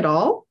thing at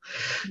all.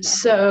 Yeah.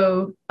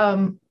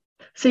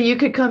 So you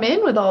could come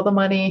in with all the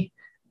money,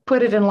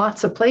 put it in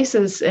lots of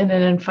places, and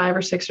then in 5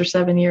 or 6 or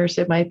 7 years,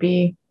 it might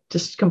be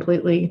just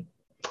completely,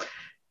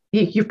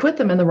 you put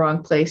them in the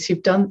wrong place.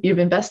 You've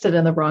invested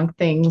in the wrong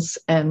things.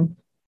 And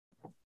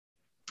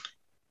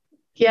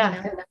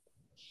yeah.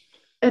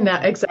 And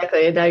now,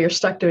 exactly. And now you're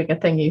stuck doing a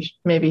thing you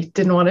maybe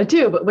didn't want to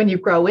do, but when you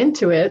grow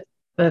into it,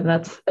 then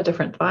that's a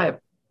different vibe.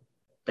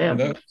 Yeah.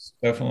 That's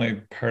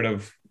definitely part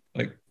of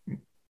like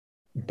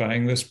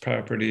buying this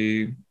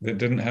property that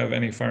didn't have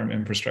any farm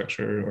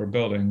infrastructure or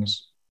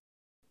buildings.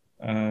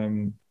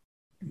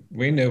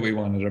 We knew we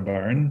wanted a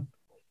barn,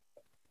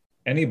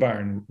 any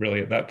barn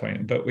really at that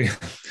point, but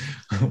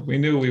we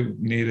knew we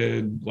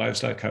needed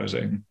livestock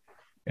housing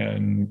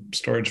and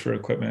storage for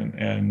equipment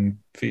and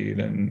feed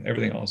and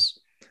everything else.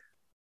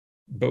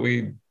 But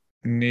we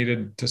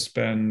needed to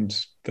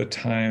spend the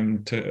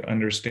time to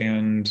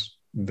understand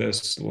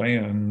this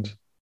land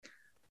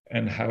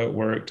and how it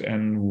worked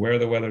and where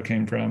the weather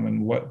came from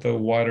and what the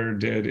water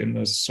did in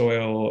the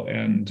soil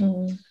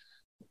and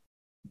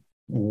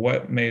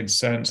what made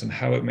sense and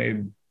how it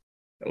made,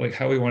 like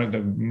how we wanted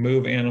to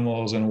move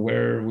animals and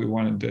where we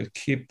wanted to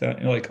keep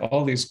that, like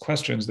all these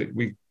questions that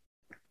we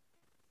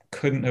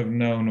couldn't have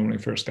known when we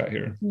first got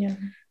here. Yeah.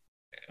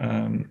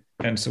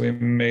 And so we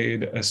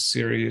made a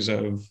series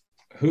of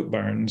hoop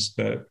barns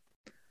that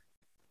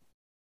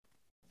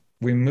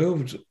we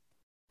moved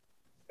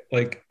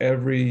like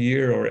every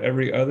year or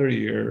every other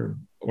year,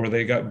 or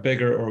they got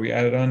bigger or we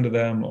added on to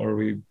them,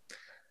 or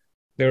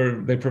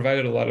they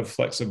provided a lot of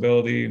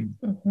flexibility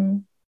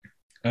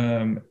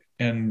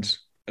and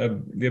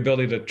the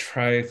ability to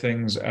try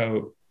things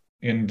out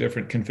in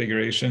different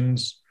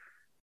configurations.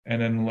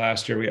 And then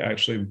last year we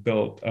actually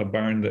built a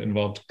barn that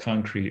involved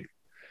concrete.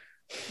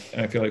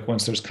 And I feel like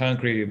once there's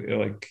concrete,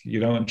 like you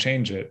don't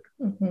change it.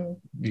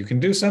 You can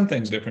do some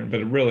things different,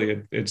 but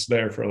really it's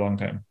there for a long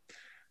time.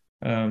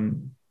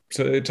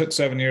 So it took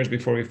 7 years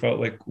before we felt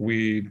like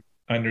we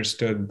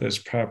understood this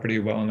property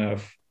well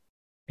enough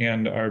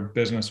and our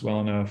business well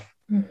enough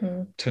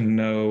to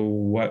know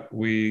what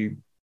we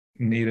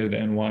needed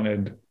and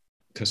wanted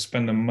to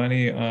spend the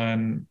money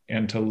on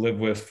and to live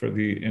with for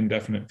the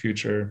indefinite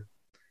future,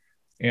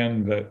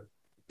 and that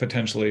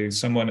potentially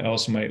someone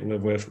else might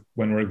live with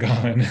when we're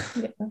gone.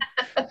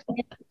 Yeah.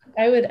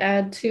 I would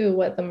add to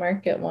what the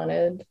market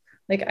wanted.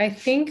 Like, I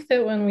think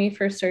that when we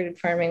first started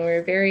farming, we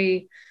were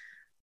very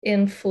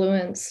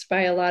influenced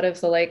by a lot of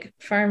the like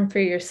farm for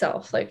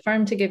yourself, like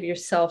farm to give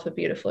yourself a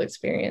beautiful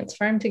experience,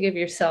 farm to give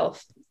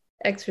yourself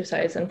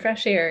exercise and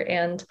fresh air,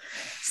 and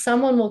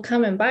someone will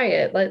come and buy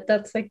it. Like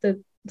that's like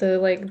the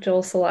like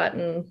Joel Salat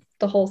and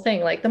the whole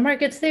thing, like the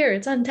market's there,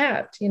 it's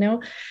untapped,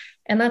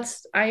 and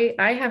that's I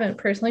haven't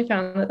personally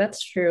found that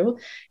that's true.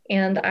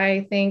 And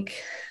I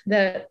think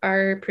that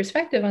our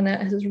perspective on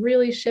that has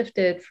really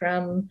shifted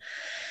from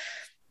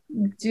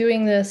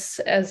doing this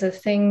as a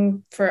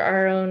thing for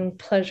our own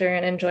pleasure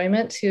and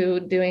enjoyment to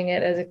doing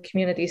it as a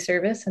community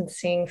service and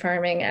seeing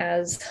farming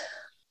as,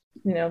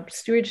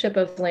 stewardship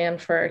of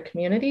land for our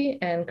community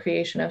and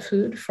creation of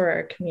food for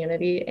our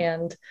community.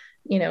 And,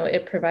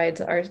 it provides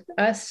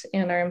us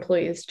and our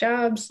employees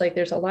jobs. Like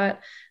there's a lot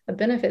of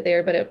benefit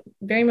there, but it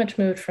very much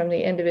moved from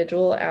the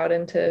individual out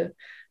into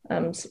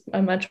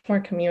a much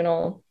more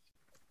communal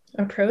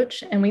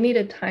approach. And we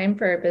needed time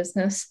for our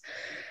business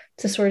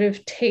to sort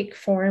of take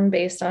form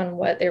based on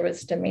what there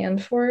was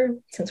demand for.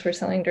 Since we're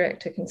selling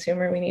direct to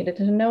consumer, we needed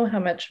to know how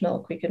much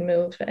milk we could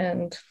move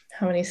and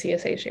how many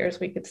CSA shares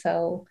we could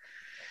sell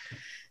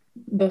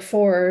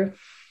before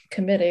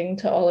committing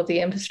to all of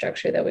the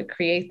infrastructure that would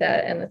create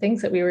that. And the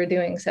things that we were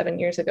doing 7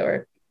 years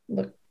ago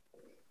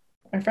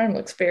our farm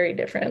looks very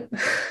different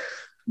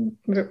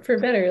for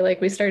better.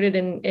 Like we started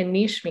in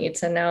niche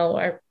meats, and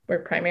now we're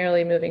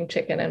primarily moving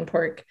chicken and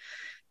pork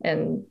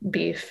and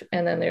beef,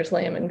 and then there's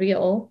lamb and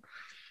veal,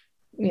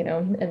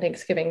 and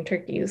Thanksgiving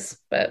turkeys.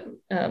 But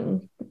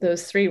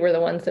those three were the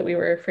ones that we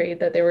were afraid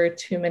that there were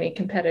too many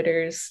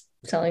competitors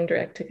selling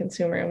direct to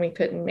consumer and we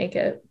couldn't make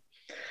it.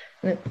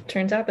 And it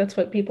turns out that's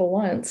what people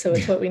want. So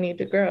it's what we need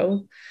to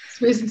grow.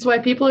 It's reasons why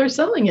people are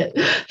selling it.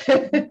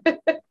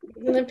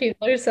 And then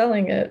people are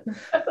selling it.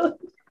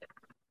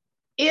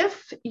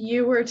 If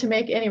you were to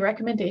make any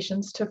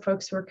recommendations to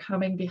folks who are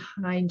coming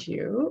behind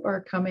you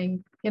or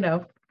coming,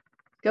 go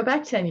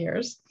back 10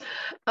 years,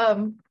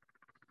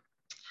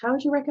 how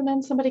would you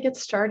recommend somebody get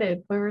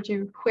started? Where would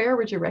you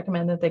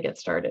recommend that they get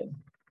started?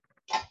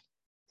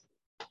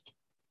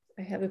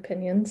 I have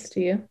opinions.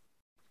 Do you?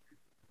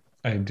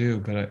 I do,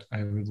 but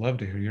I would love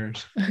to hear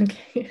yours.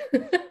 Okay.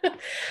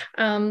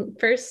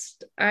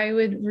 First, I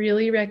would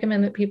really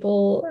recommend that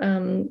people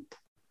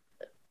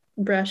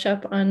brush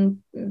up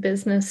on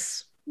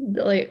business,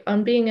 like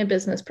on being a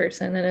business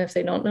person. And if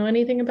they don't know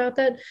anything about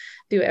that,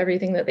 do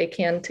everything that they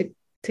can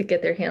to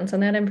get their hands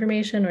on that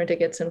information or to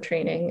get some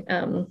training.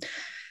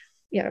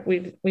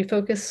 We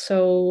focus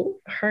so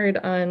hard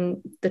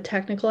on the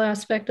technical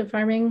aspect of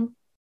farming,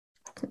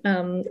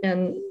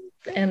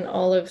 and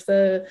all of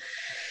the,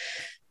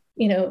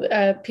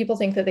 people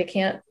think that they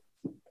can't,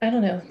 I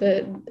don't know,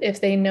 that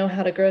if they know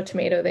how to grow a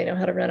tomato, they know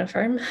how to run a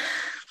farm.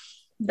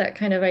 That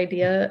kind of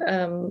idea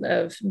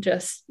of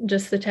just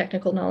the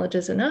technical knowledge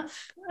is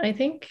enough, I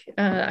think.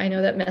 I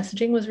know that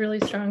messaging was really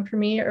strong for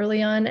me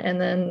early on,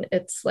 and then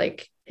it's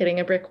like hitting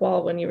a brick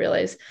wall when you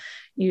realize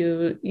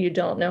you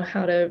don't know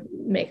how to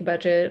make a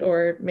budget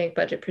or make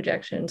budget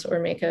projections or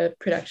make a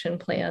production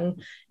plan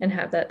and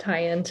have that tie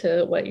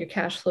into what your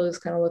cash flow is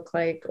going to look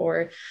like.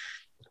 Or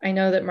I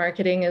know that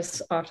marketing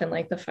is often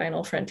like the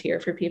final frontier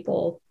for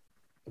people.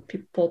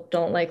 People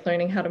don't like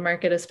learning how to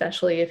market,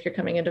 especially if you're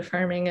coming into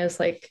farming as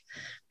like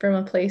from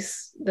a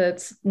place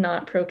that's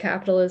not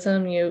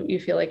pro-capitalism. You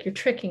feel like you're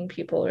tricking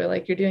people or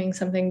like you're doing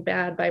something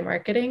bad by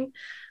marketing.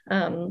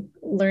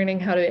 Learning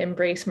how to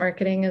embrace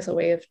marketing as a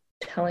way of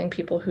telling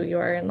people who you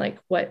are and like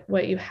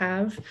what you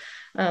have,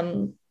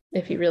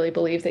 if you really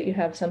believe that you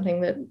have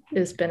something that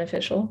is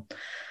beneficial.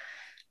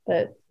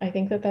 But I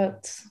think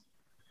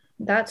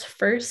that's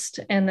first,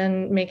 and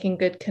then making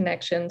good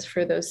connections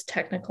for those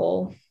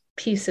technical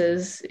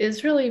pieces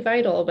is really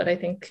vital. But I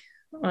think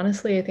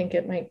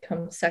it might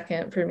come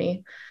second for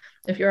me.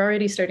 If you're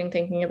already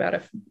thinking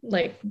about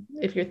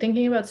if you're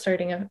thinking about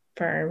starting a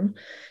farm,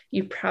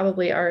 you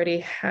probably already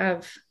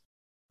have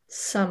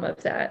some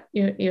of that.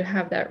 You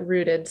have that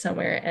rooted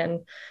somewhere.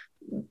 And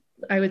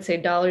I would say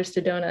dollars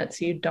to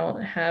donuts, you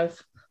don't have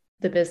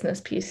the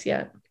business piece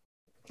yet.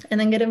 And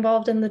then get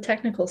involved in the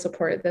technical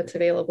support that's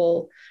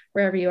available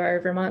wherever you are.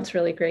 Vermont's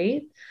really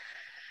great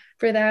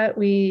for that.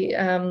 We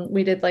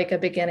did like a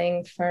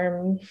beginning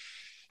farm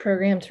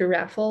program through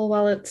raffle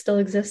while it still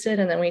existed,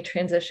 and then we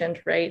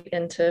transitioned right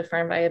into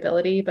farm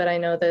viability. But I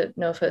know that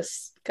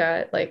NOFA's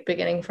got like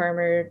beginning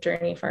farmer,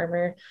 journey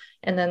farmer,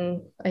 and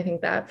then I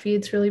think that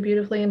feeds really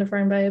beautifully into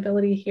farm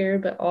viability here.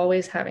 But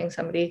always having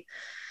somebody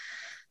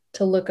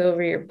to look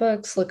over your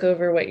books, look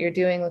over what you're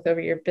doing, look over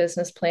your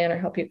business plan, or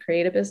help you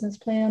create a business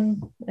plan.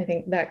 I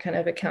think that kind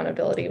of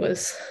accountability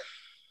was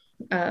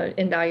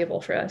invaluable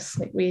for us.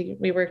 Like we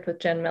worked with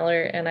Jen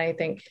Miller, and I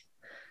think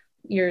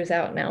years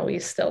out now we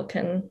still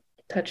can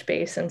touch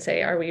base and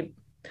say, are we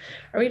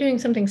doing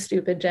something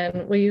stupid,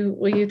 Jen? Will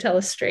you tell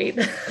us straight?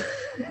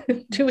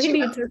 Do we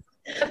need to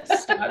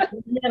stop?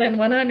 And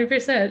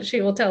 100%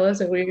 she will tell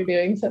us if we're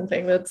doing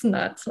something that's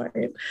not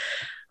smart.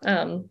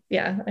 I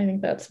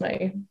think that's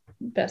my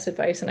best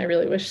advice, and I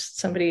really wish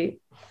somebody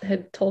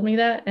had told me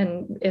that.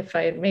 And if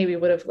I maybe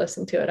would have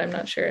listened to it, I'm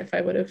not sure if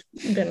I would have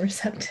been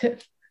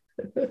receptive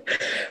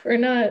or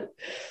not.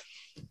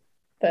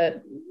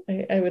 But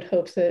I would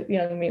hope that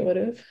young me would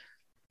have.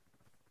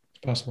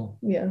 Possible.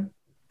 Yeah.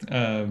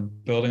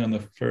 Building on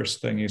the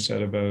first thing you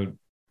said about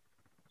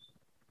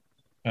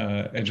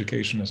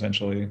education,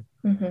 essentially,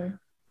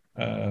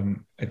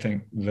 I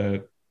think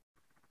that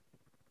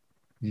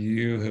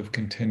you have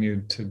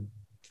continued to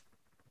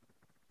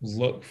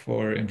look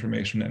for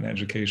information and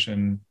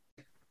education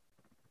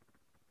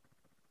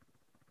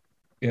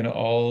in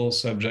all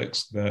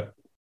subjects that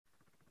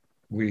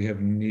we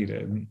have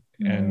needed,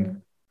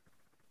 and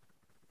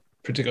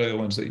particularly the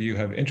ones that you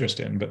have interest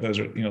in, but those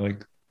are,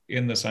 like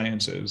in the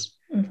sciences.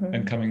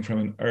 And coming from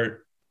an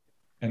art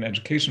and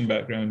education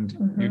background,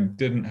 you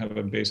didn't have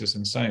a basis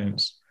in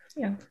science.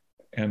 Yeah.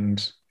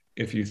 And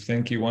if you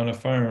think you want to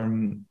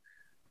farm,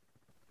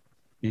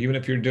 even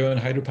if you're doing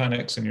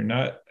hydroponics and you're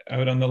not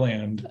out on the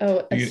land.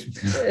 Oh,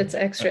 it's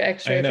extra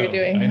if you're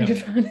doing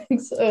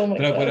hydroponics. Oh my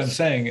gosh. What I'm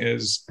saying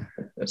is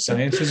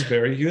science is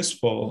very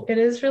useful. It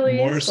is really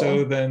more useful.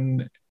 So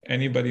than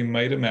anybody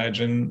might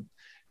imagine.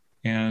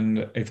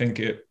 And I think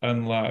it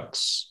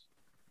unlocks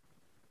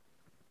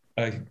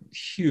a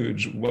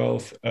huge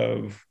wealth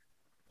of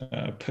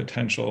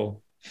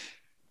potential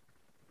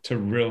to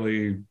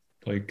really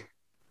like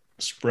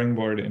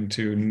springboard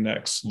into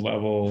next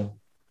level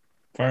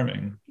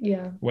farming.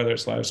 Yeah. Whether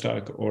it's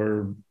livestock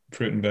or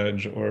fruit and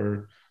veg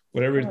or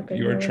whatever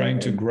you're trying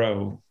to whatever.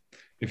 grow,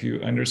 if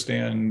you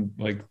understand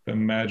like the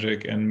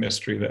magic and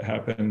mystery that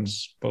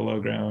happens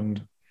below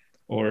ground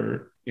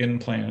or in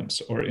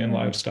plants or in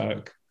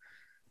livestock,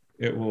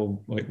 it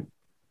will like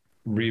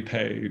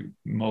repay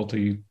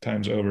multi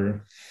times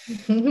over.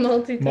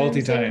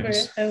 multi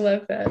times. I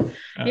love that.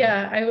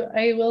 Yeah,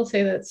 I will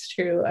say that's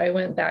true. I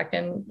went back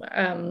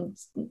and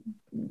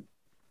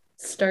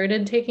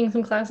started taking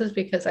some classes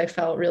because I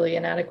felt really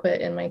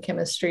inadequate in my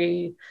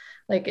chemistry,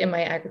 like in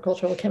my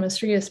agricultural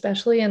chemistry,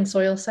 especially in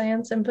soil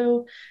science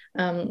info,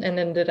 and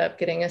ended up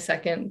getting a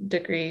second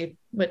degree,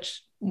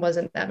 which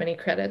wasn't that many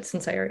credits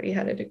since I already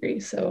had a degree.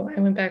 So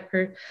I went back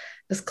for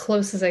as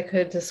close as I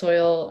could to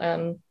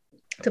soil,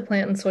 to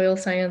plant and soil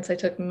science. I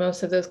took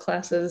most of those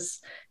classes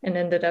and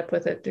ended up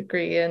with a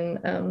degree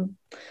in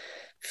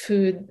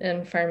food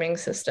and farming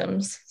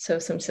systems. So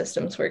some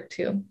systems work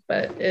too,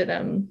 but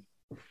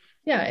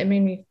yeah, it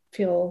made me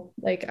feel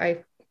like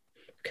I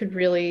could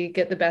really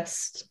get the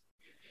best,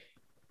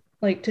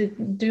 like to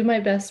do my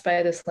best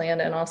by this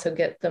land and also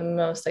get the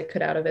most I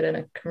could out of it in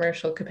a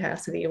commercial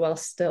capacity while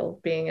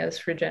still being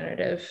as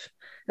regenerative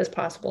as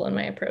possible in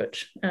my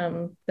approach.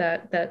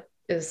 That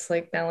is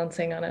like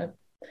balancing on a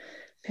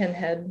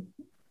pinhead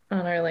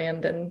on our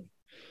land, and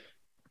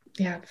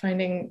yeah,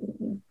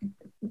 taking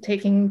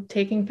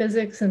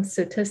physics and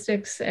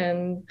statistics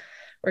and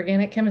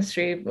organic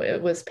chemistry.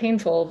 It was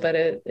painful, but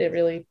it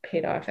really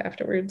paid off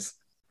afterwards.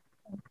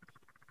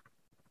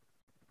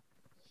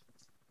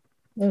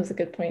 That was a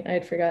good point. I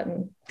had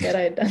forgotten that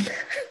I had done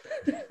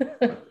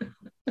that.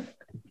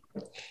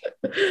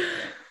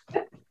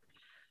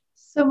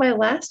 So my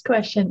last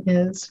question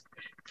is,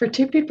 for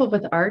two people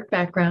with art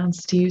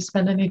backgrounds, do you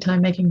spend any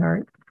time making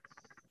art?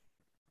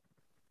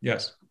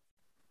 Yes.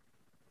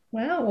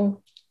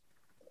 Wow.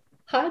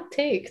 Hot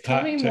take.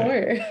 Tell me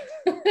more.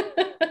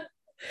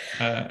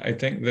 I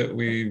think that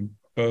we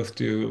both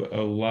do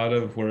a lot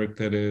of work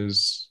that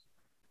is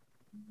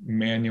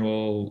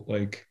manual,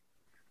 like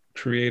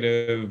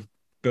creative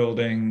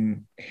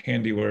building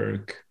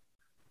handiwork.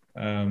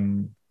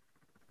 Maybe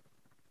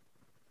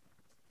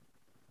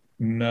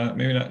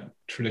not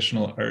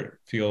traditional art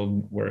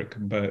field work,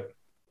 but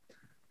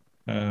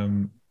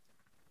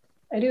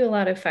I do a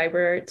lot of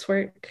fiber arts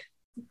work.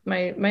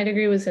 My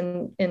degree was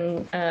in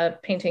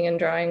painting and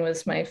drawing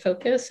was my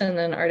focus, and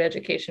then art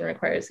education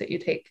requires that you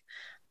take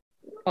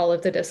all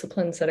of the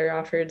disciplines that are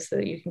offered so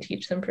that you can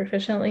teach them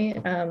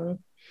proficiently.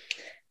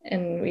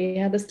 And we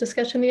had this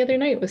discussion the other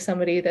night with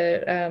somebody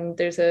that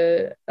there's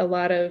a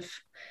lot of,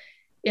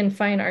 in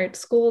fine art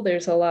school,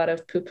 there's a lot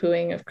of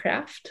poo-pooing of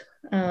craft,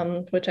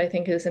 which I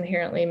think is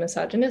inherently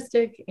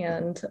misogynistic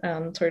and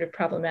sort of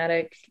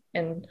problematic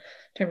in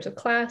terms of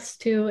class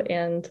too.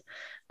 And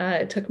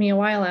it took me a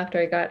while after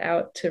I got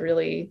out to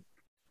really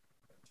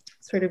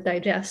sort of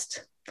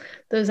digest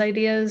those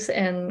ideas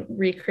and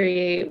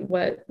recreate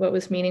what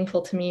was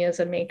meaningful to me as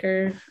a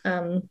maker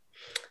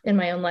in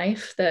my own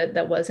life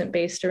that wasn't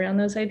based around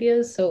those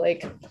ideas. So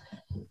like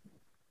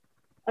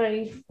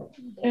I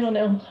don't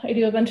know, I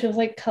do a bunch of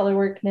like color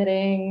work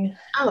knitting.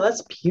 Oh,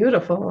 that's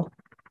beautiful.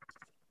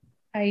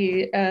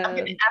 I'm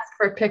gonna ask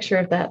for a picture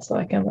of that so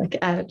I can like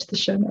add it to the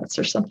show notes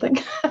or something.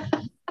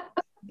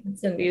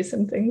 Send you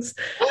some things.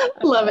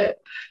 Love it.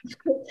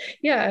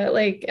 Yeah,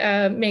 like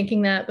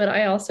making that, but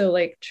I also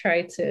like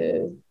try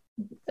to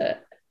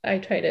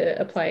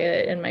apply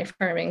it in my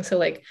farming. So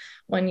like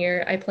one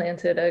year I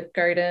planted a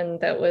garden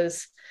that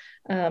was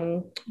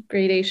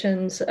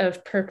gradations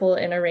of purple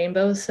in a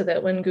rainbow, so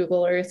that when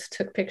Google Earth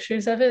took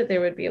pictures of it,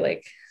 there would be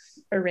like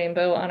a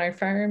rainbow on our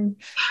farm.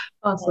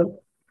 Awesome.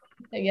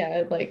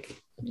 Yeah, like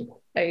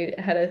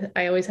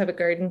I always have a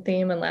garden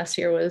theme, and last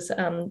year was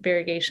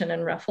variegation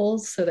and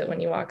ruffles, so that when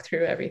you walk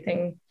through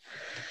everything,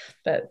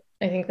 but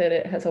I think that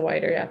it has a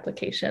wider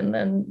application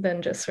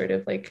than just sort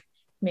of like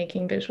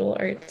making visual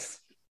arts,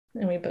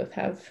 and we both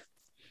have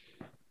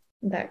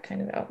that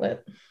kind of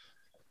outlet.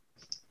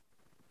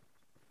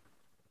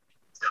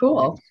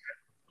 Cool.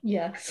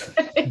 Yes.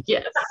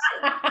 Yes.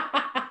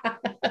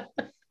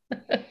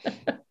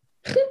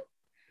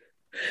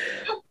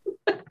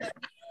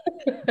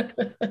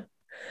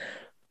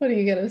 What are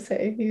you gonna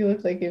say? You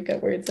look like you've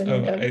got words in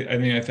your head. I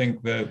mean, I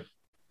think that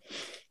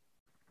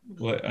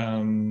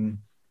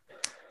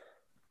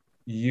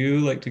you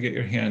like to get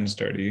your hands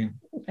dirty.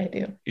 I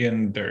do.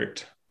 In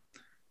dirt.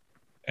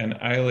 And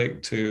I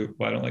like to,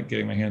 well, I don't like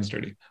getting my hands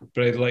dirty,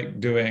 but I like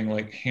doing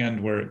like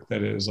handwork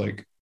that is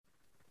like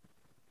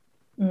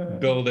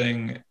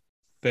building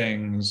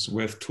things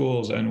with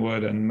tools and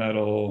wood and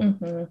metal.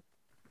 Mm-hmm.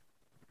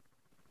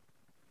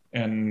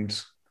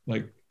 And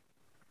like,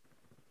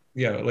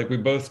 yeah, like we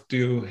both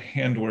do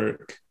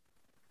handwork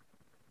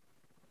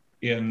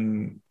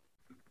in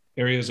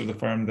areas of the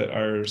farm that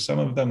are, some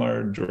of them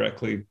are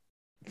directly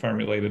farm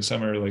related,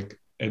 some are like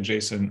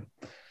adjacent.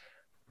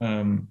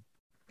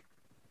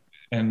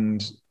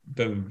 And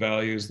the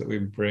values that we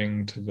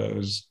bring to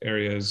those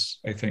areas,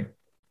 I think,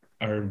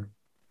 are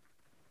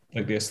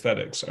like the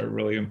aesthetics are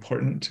really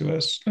important to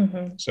us.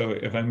 Mm-hmm. So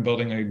if I'm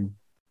building a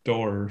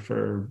door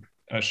for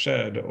a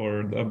shed or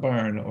a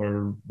barn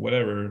or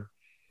whatever,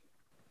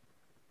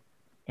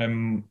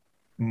 I'm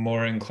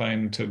more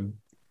inclined to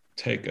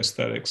take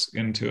aesthetics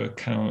into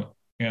account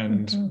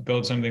and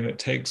build something that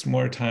takes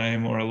more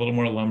time or a little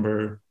more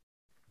lumber,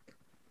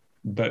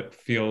 but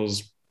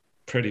feels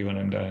pretty when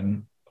I'm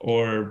done,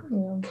 or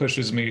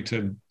pushes me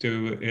to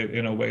do it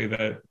in a way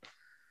that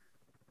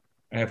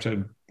I have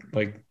to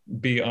like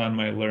be on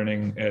my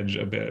learning edge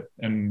a bit,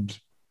 and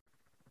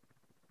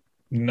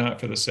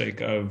not for the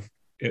sake of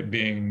it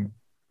being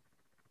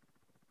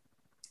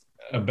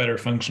a better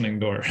functioning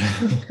door,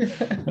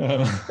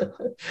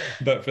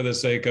 but for the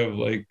sake of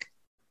like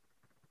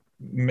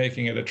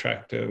making it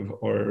attractive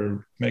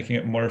or making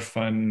it more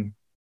fun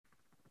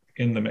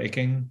in the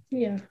making.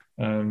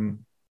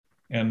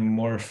 And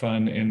more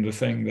fun in the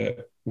thing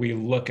that we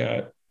look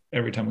at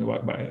every time we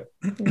walk by it.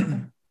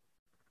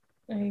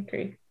 I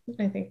agree.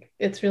 I think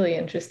it's really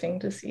interesting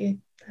to see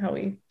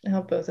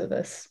how both of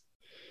us,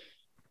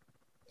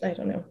 I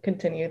don't know,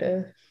 continue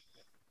to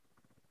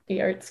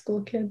be art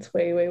school kids,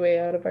 way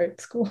out of art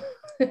school.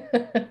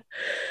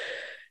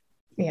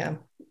 Yeah.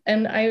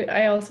 And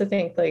I also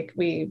think like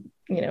we,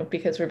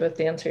 because we're both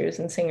dancers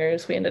and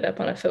singers, we ended up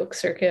on a folk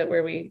circuit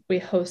where we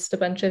host a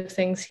bunch of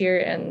things here,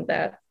 and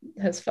that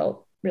has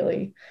felt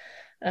really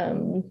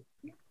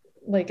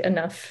like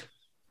enough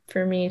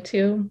for me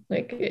too.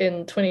 Like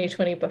in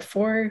 2020,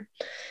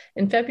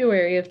 in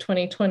February of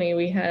 2020,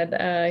 we had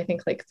I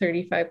think like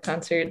 35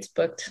 concerts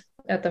booked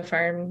at the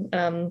farm,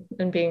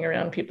 and being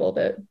around people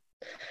that,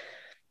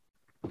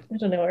 I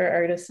don't know, are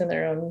artists in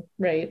their own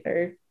right,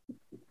 or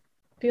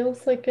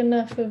feels like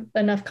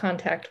enough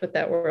contact with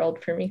that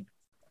world for me.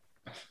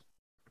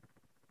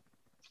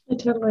 I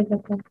totally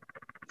get that.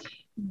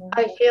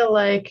 I feel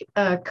like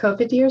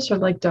COVID years are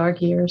like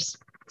dog years.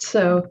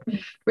 So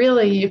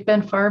really, you've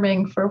been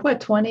farming for what,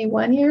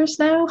 21 years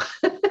now?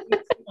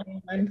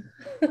 21.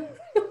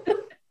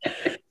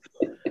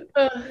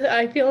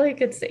 I feel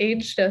like it's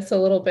aged us a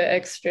little bit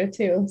extra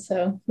too.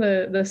 So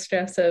the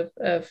stress of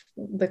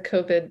the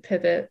COVID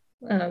pivot,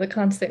 the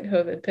constant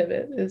COVID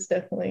pivot is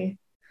definitely.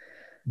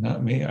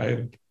 Not me.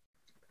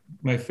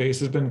 My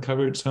face has been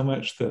covered so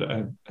much that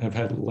I have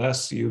had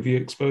less UV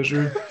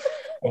exposure.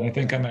 And I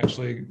think I'm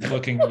actually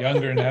looking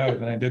younger now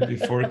than I did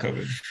before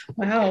COVID.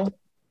 Wow.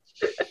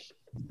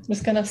 I'm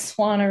just going to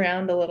swan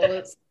around a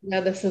little.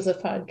 This is a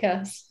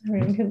podcast.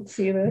 Everyone can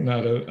see the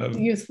not a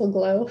useful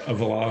glow. A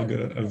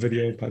vlog, a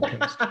video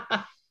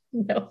podcast.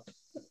 No.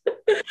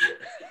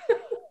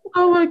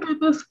 Oh my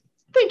goodness.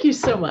 Thank you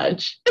so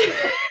much.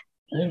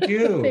 Thank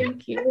you.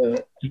 Thank you.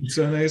 It's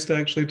so nice to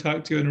actually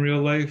talk to you in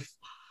real life.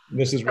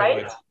 This is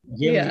real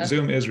life.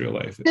 Zoom is real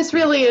life. This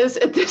really is,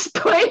 at this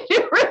point,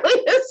 it really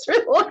is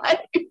real life.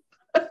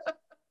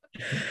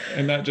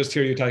 And not just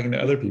hear you talking to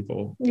other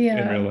people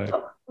in real life.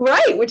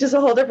 Right, which is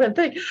a whole different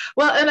thing.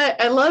 Well, and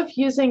I love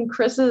using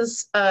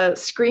Chris's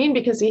screen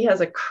because he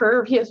has a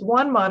curve. He has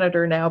one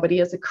monitor now, but he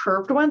has a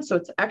curved one. So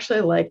it's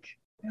actually like,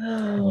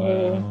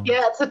 wow.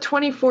 Yeah, it's a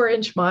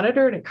 24-inch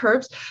monitor and it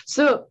curves.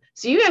 So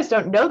you guys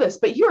don't know this,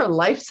 but you are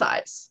life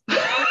size.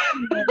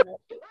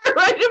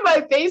 Right in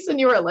my face, and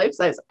you are life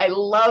size. I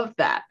love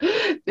that.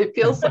 It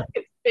feels like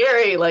it's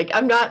very like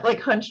I'm not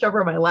like hunched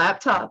over my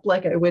laptop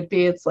like I would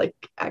be. It's like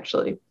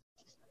actually.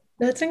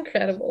 That's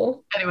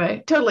incredible.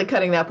 Anyway, totally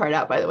cutting that part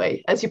out, by the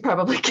way, as you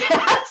probably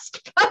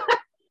guessed.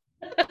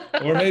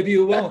 Or maybe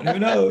you won't. Who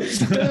knows?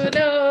 Who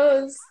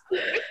knows?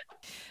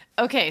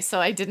 Okay, so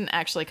I didn't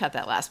actually cut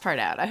that last part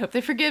out. I hope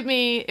they forgive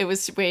me. It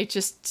was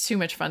just too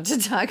much fun to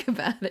talk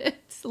about it.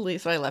 At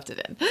least I left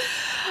it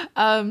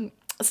in.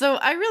 So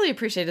I really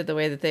appreciated the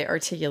way that they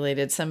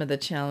articulated some of the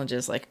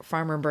challenges like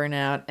farmer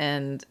burnout,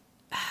 and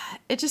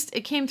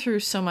it came through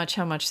so much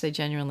how much they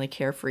genuinely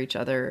care for each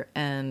other,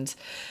 and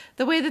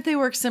the way that they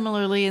work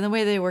similarly and the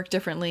way they work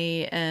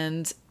differently,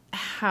 and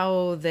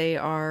how they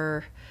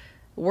are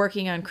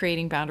working on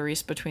creating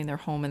boundaries between their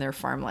home and their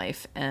farm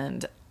life.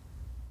 And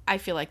I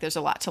feel like there's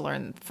a lot to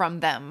learn from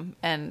them,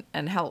 and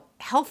how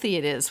healthy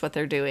it is what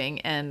they're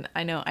doing. And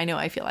I know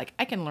I feel like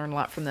I can learn a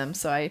lot from them.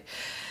 So I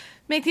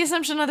make the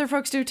assumption other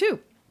folks do too.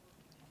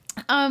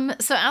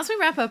 So as we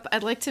wrap up,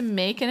 I'd like to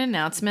make an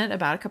announcement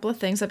about a couple of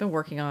things I've been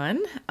working on,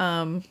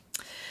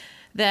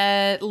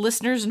 that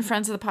listeners and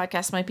friends of the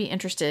podcast might be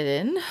interested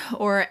in,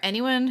 or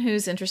anyone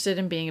who's interested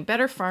in being a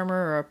better farmer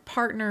or a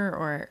partner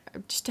or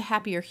just a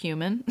happier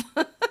human.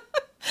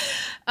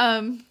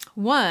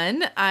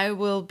 One, I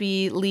will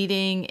be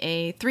leading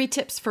a 3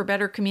 tips for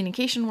better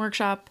communication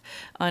workshop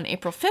on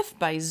April 5th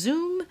by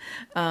Zoom.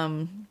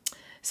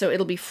 So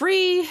it'll be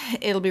free.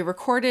 It'll be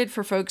recorded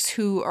for folks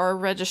who are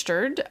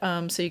registered,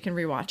 so you can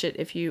rewatch it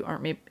if you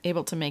aren't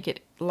able to make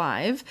it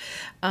live.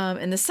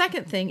 And the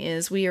second thing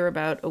is we are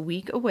about a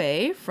week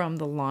away from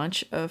the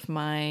launch of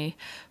my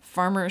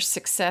Farmer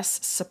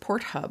Success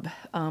Support Hub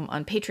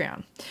on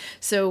Patreon.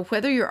 So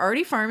whether you're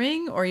already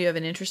farming or you have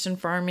an interest in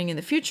farming in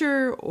the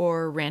future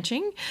or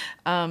ranching,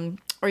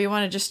 or you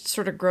want to just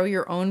sort of grow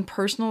your own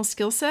personal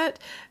skill set,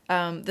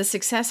 the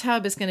Success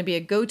Hub is going to be a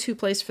go-to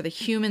place for the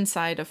human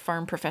side of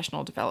farm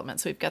professional development.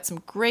 So we've got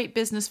some great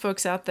business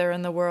folks out there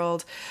in the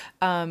world,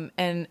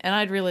 and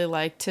I'd really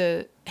like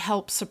to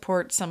help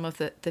support some of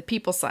the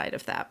people side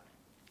of that.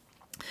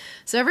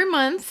 So every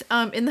month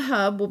in the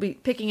hub, we'll be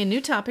picking a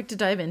new topic to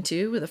dive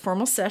into with a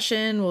formal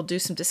session. We'll do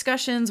some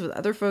discussions with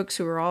other folks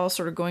who are all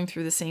sort of going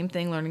through the same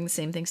thing, learning the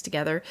same things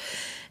together.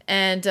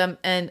 And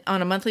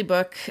on a monthly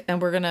book,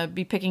 and we're going to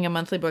be picking a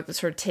monthly book that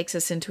sort of takes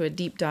us into a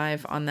deep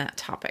dive on that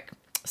topic.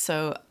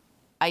 So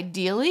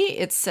ideally,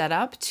 it's set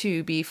up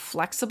to be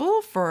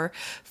flexible for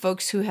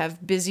folks who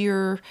have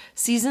busier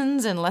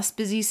seasons and less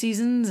busy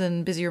seasons,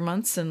 and busier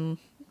months and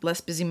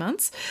less busy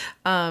months.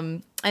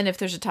 And if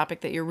there's a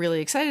topic that you're really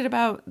excited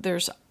about,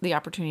 there's the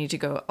opportunity to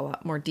go a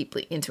lot more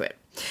deeply into it.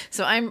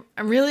 So I'm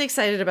really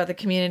excited about the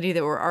community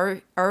that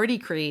we're already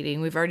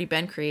creating. We've already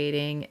been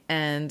creating,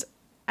 and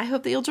I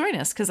hope that you'll join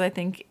us, because I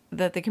think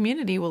that the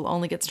community will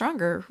only get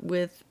stronger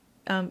with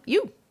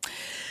you.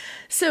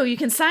 So you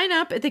can sign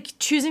up at the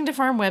Choosing to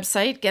Farm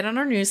website, get on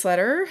our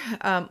newsletter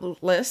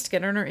list,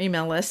 get on our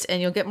email list,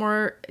 and you'll get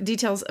more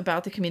details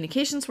about the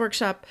communications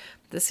workshop,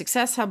 the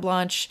Success Hub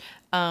launch.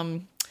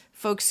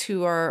 Folks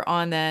who are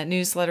on the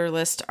newsletter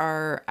list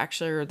or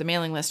the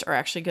mailing list are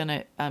actually going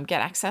to get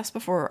access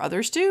before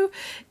others do.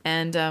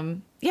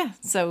 And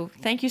so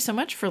thank you so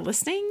much for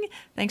listening.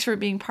 Thanks for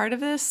being part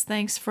of this.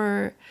 Thanks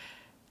for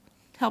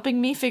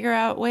helping me figure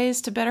out ways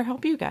to better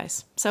help you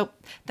guys. So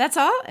that's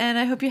all, and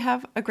I hope you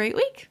have a great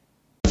week.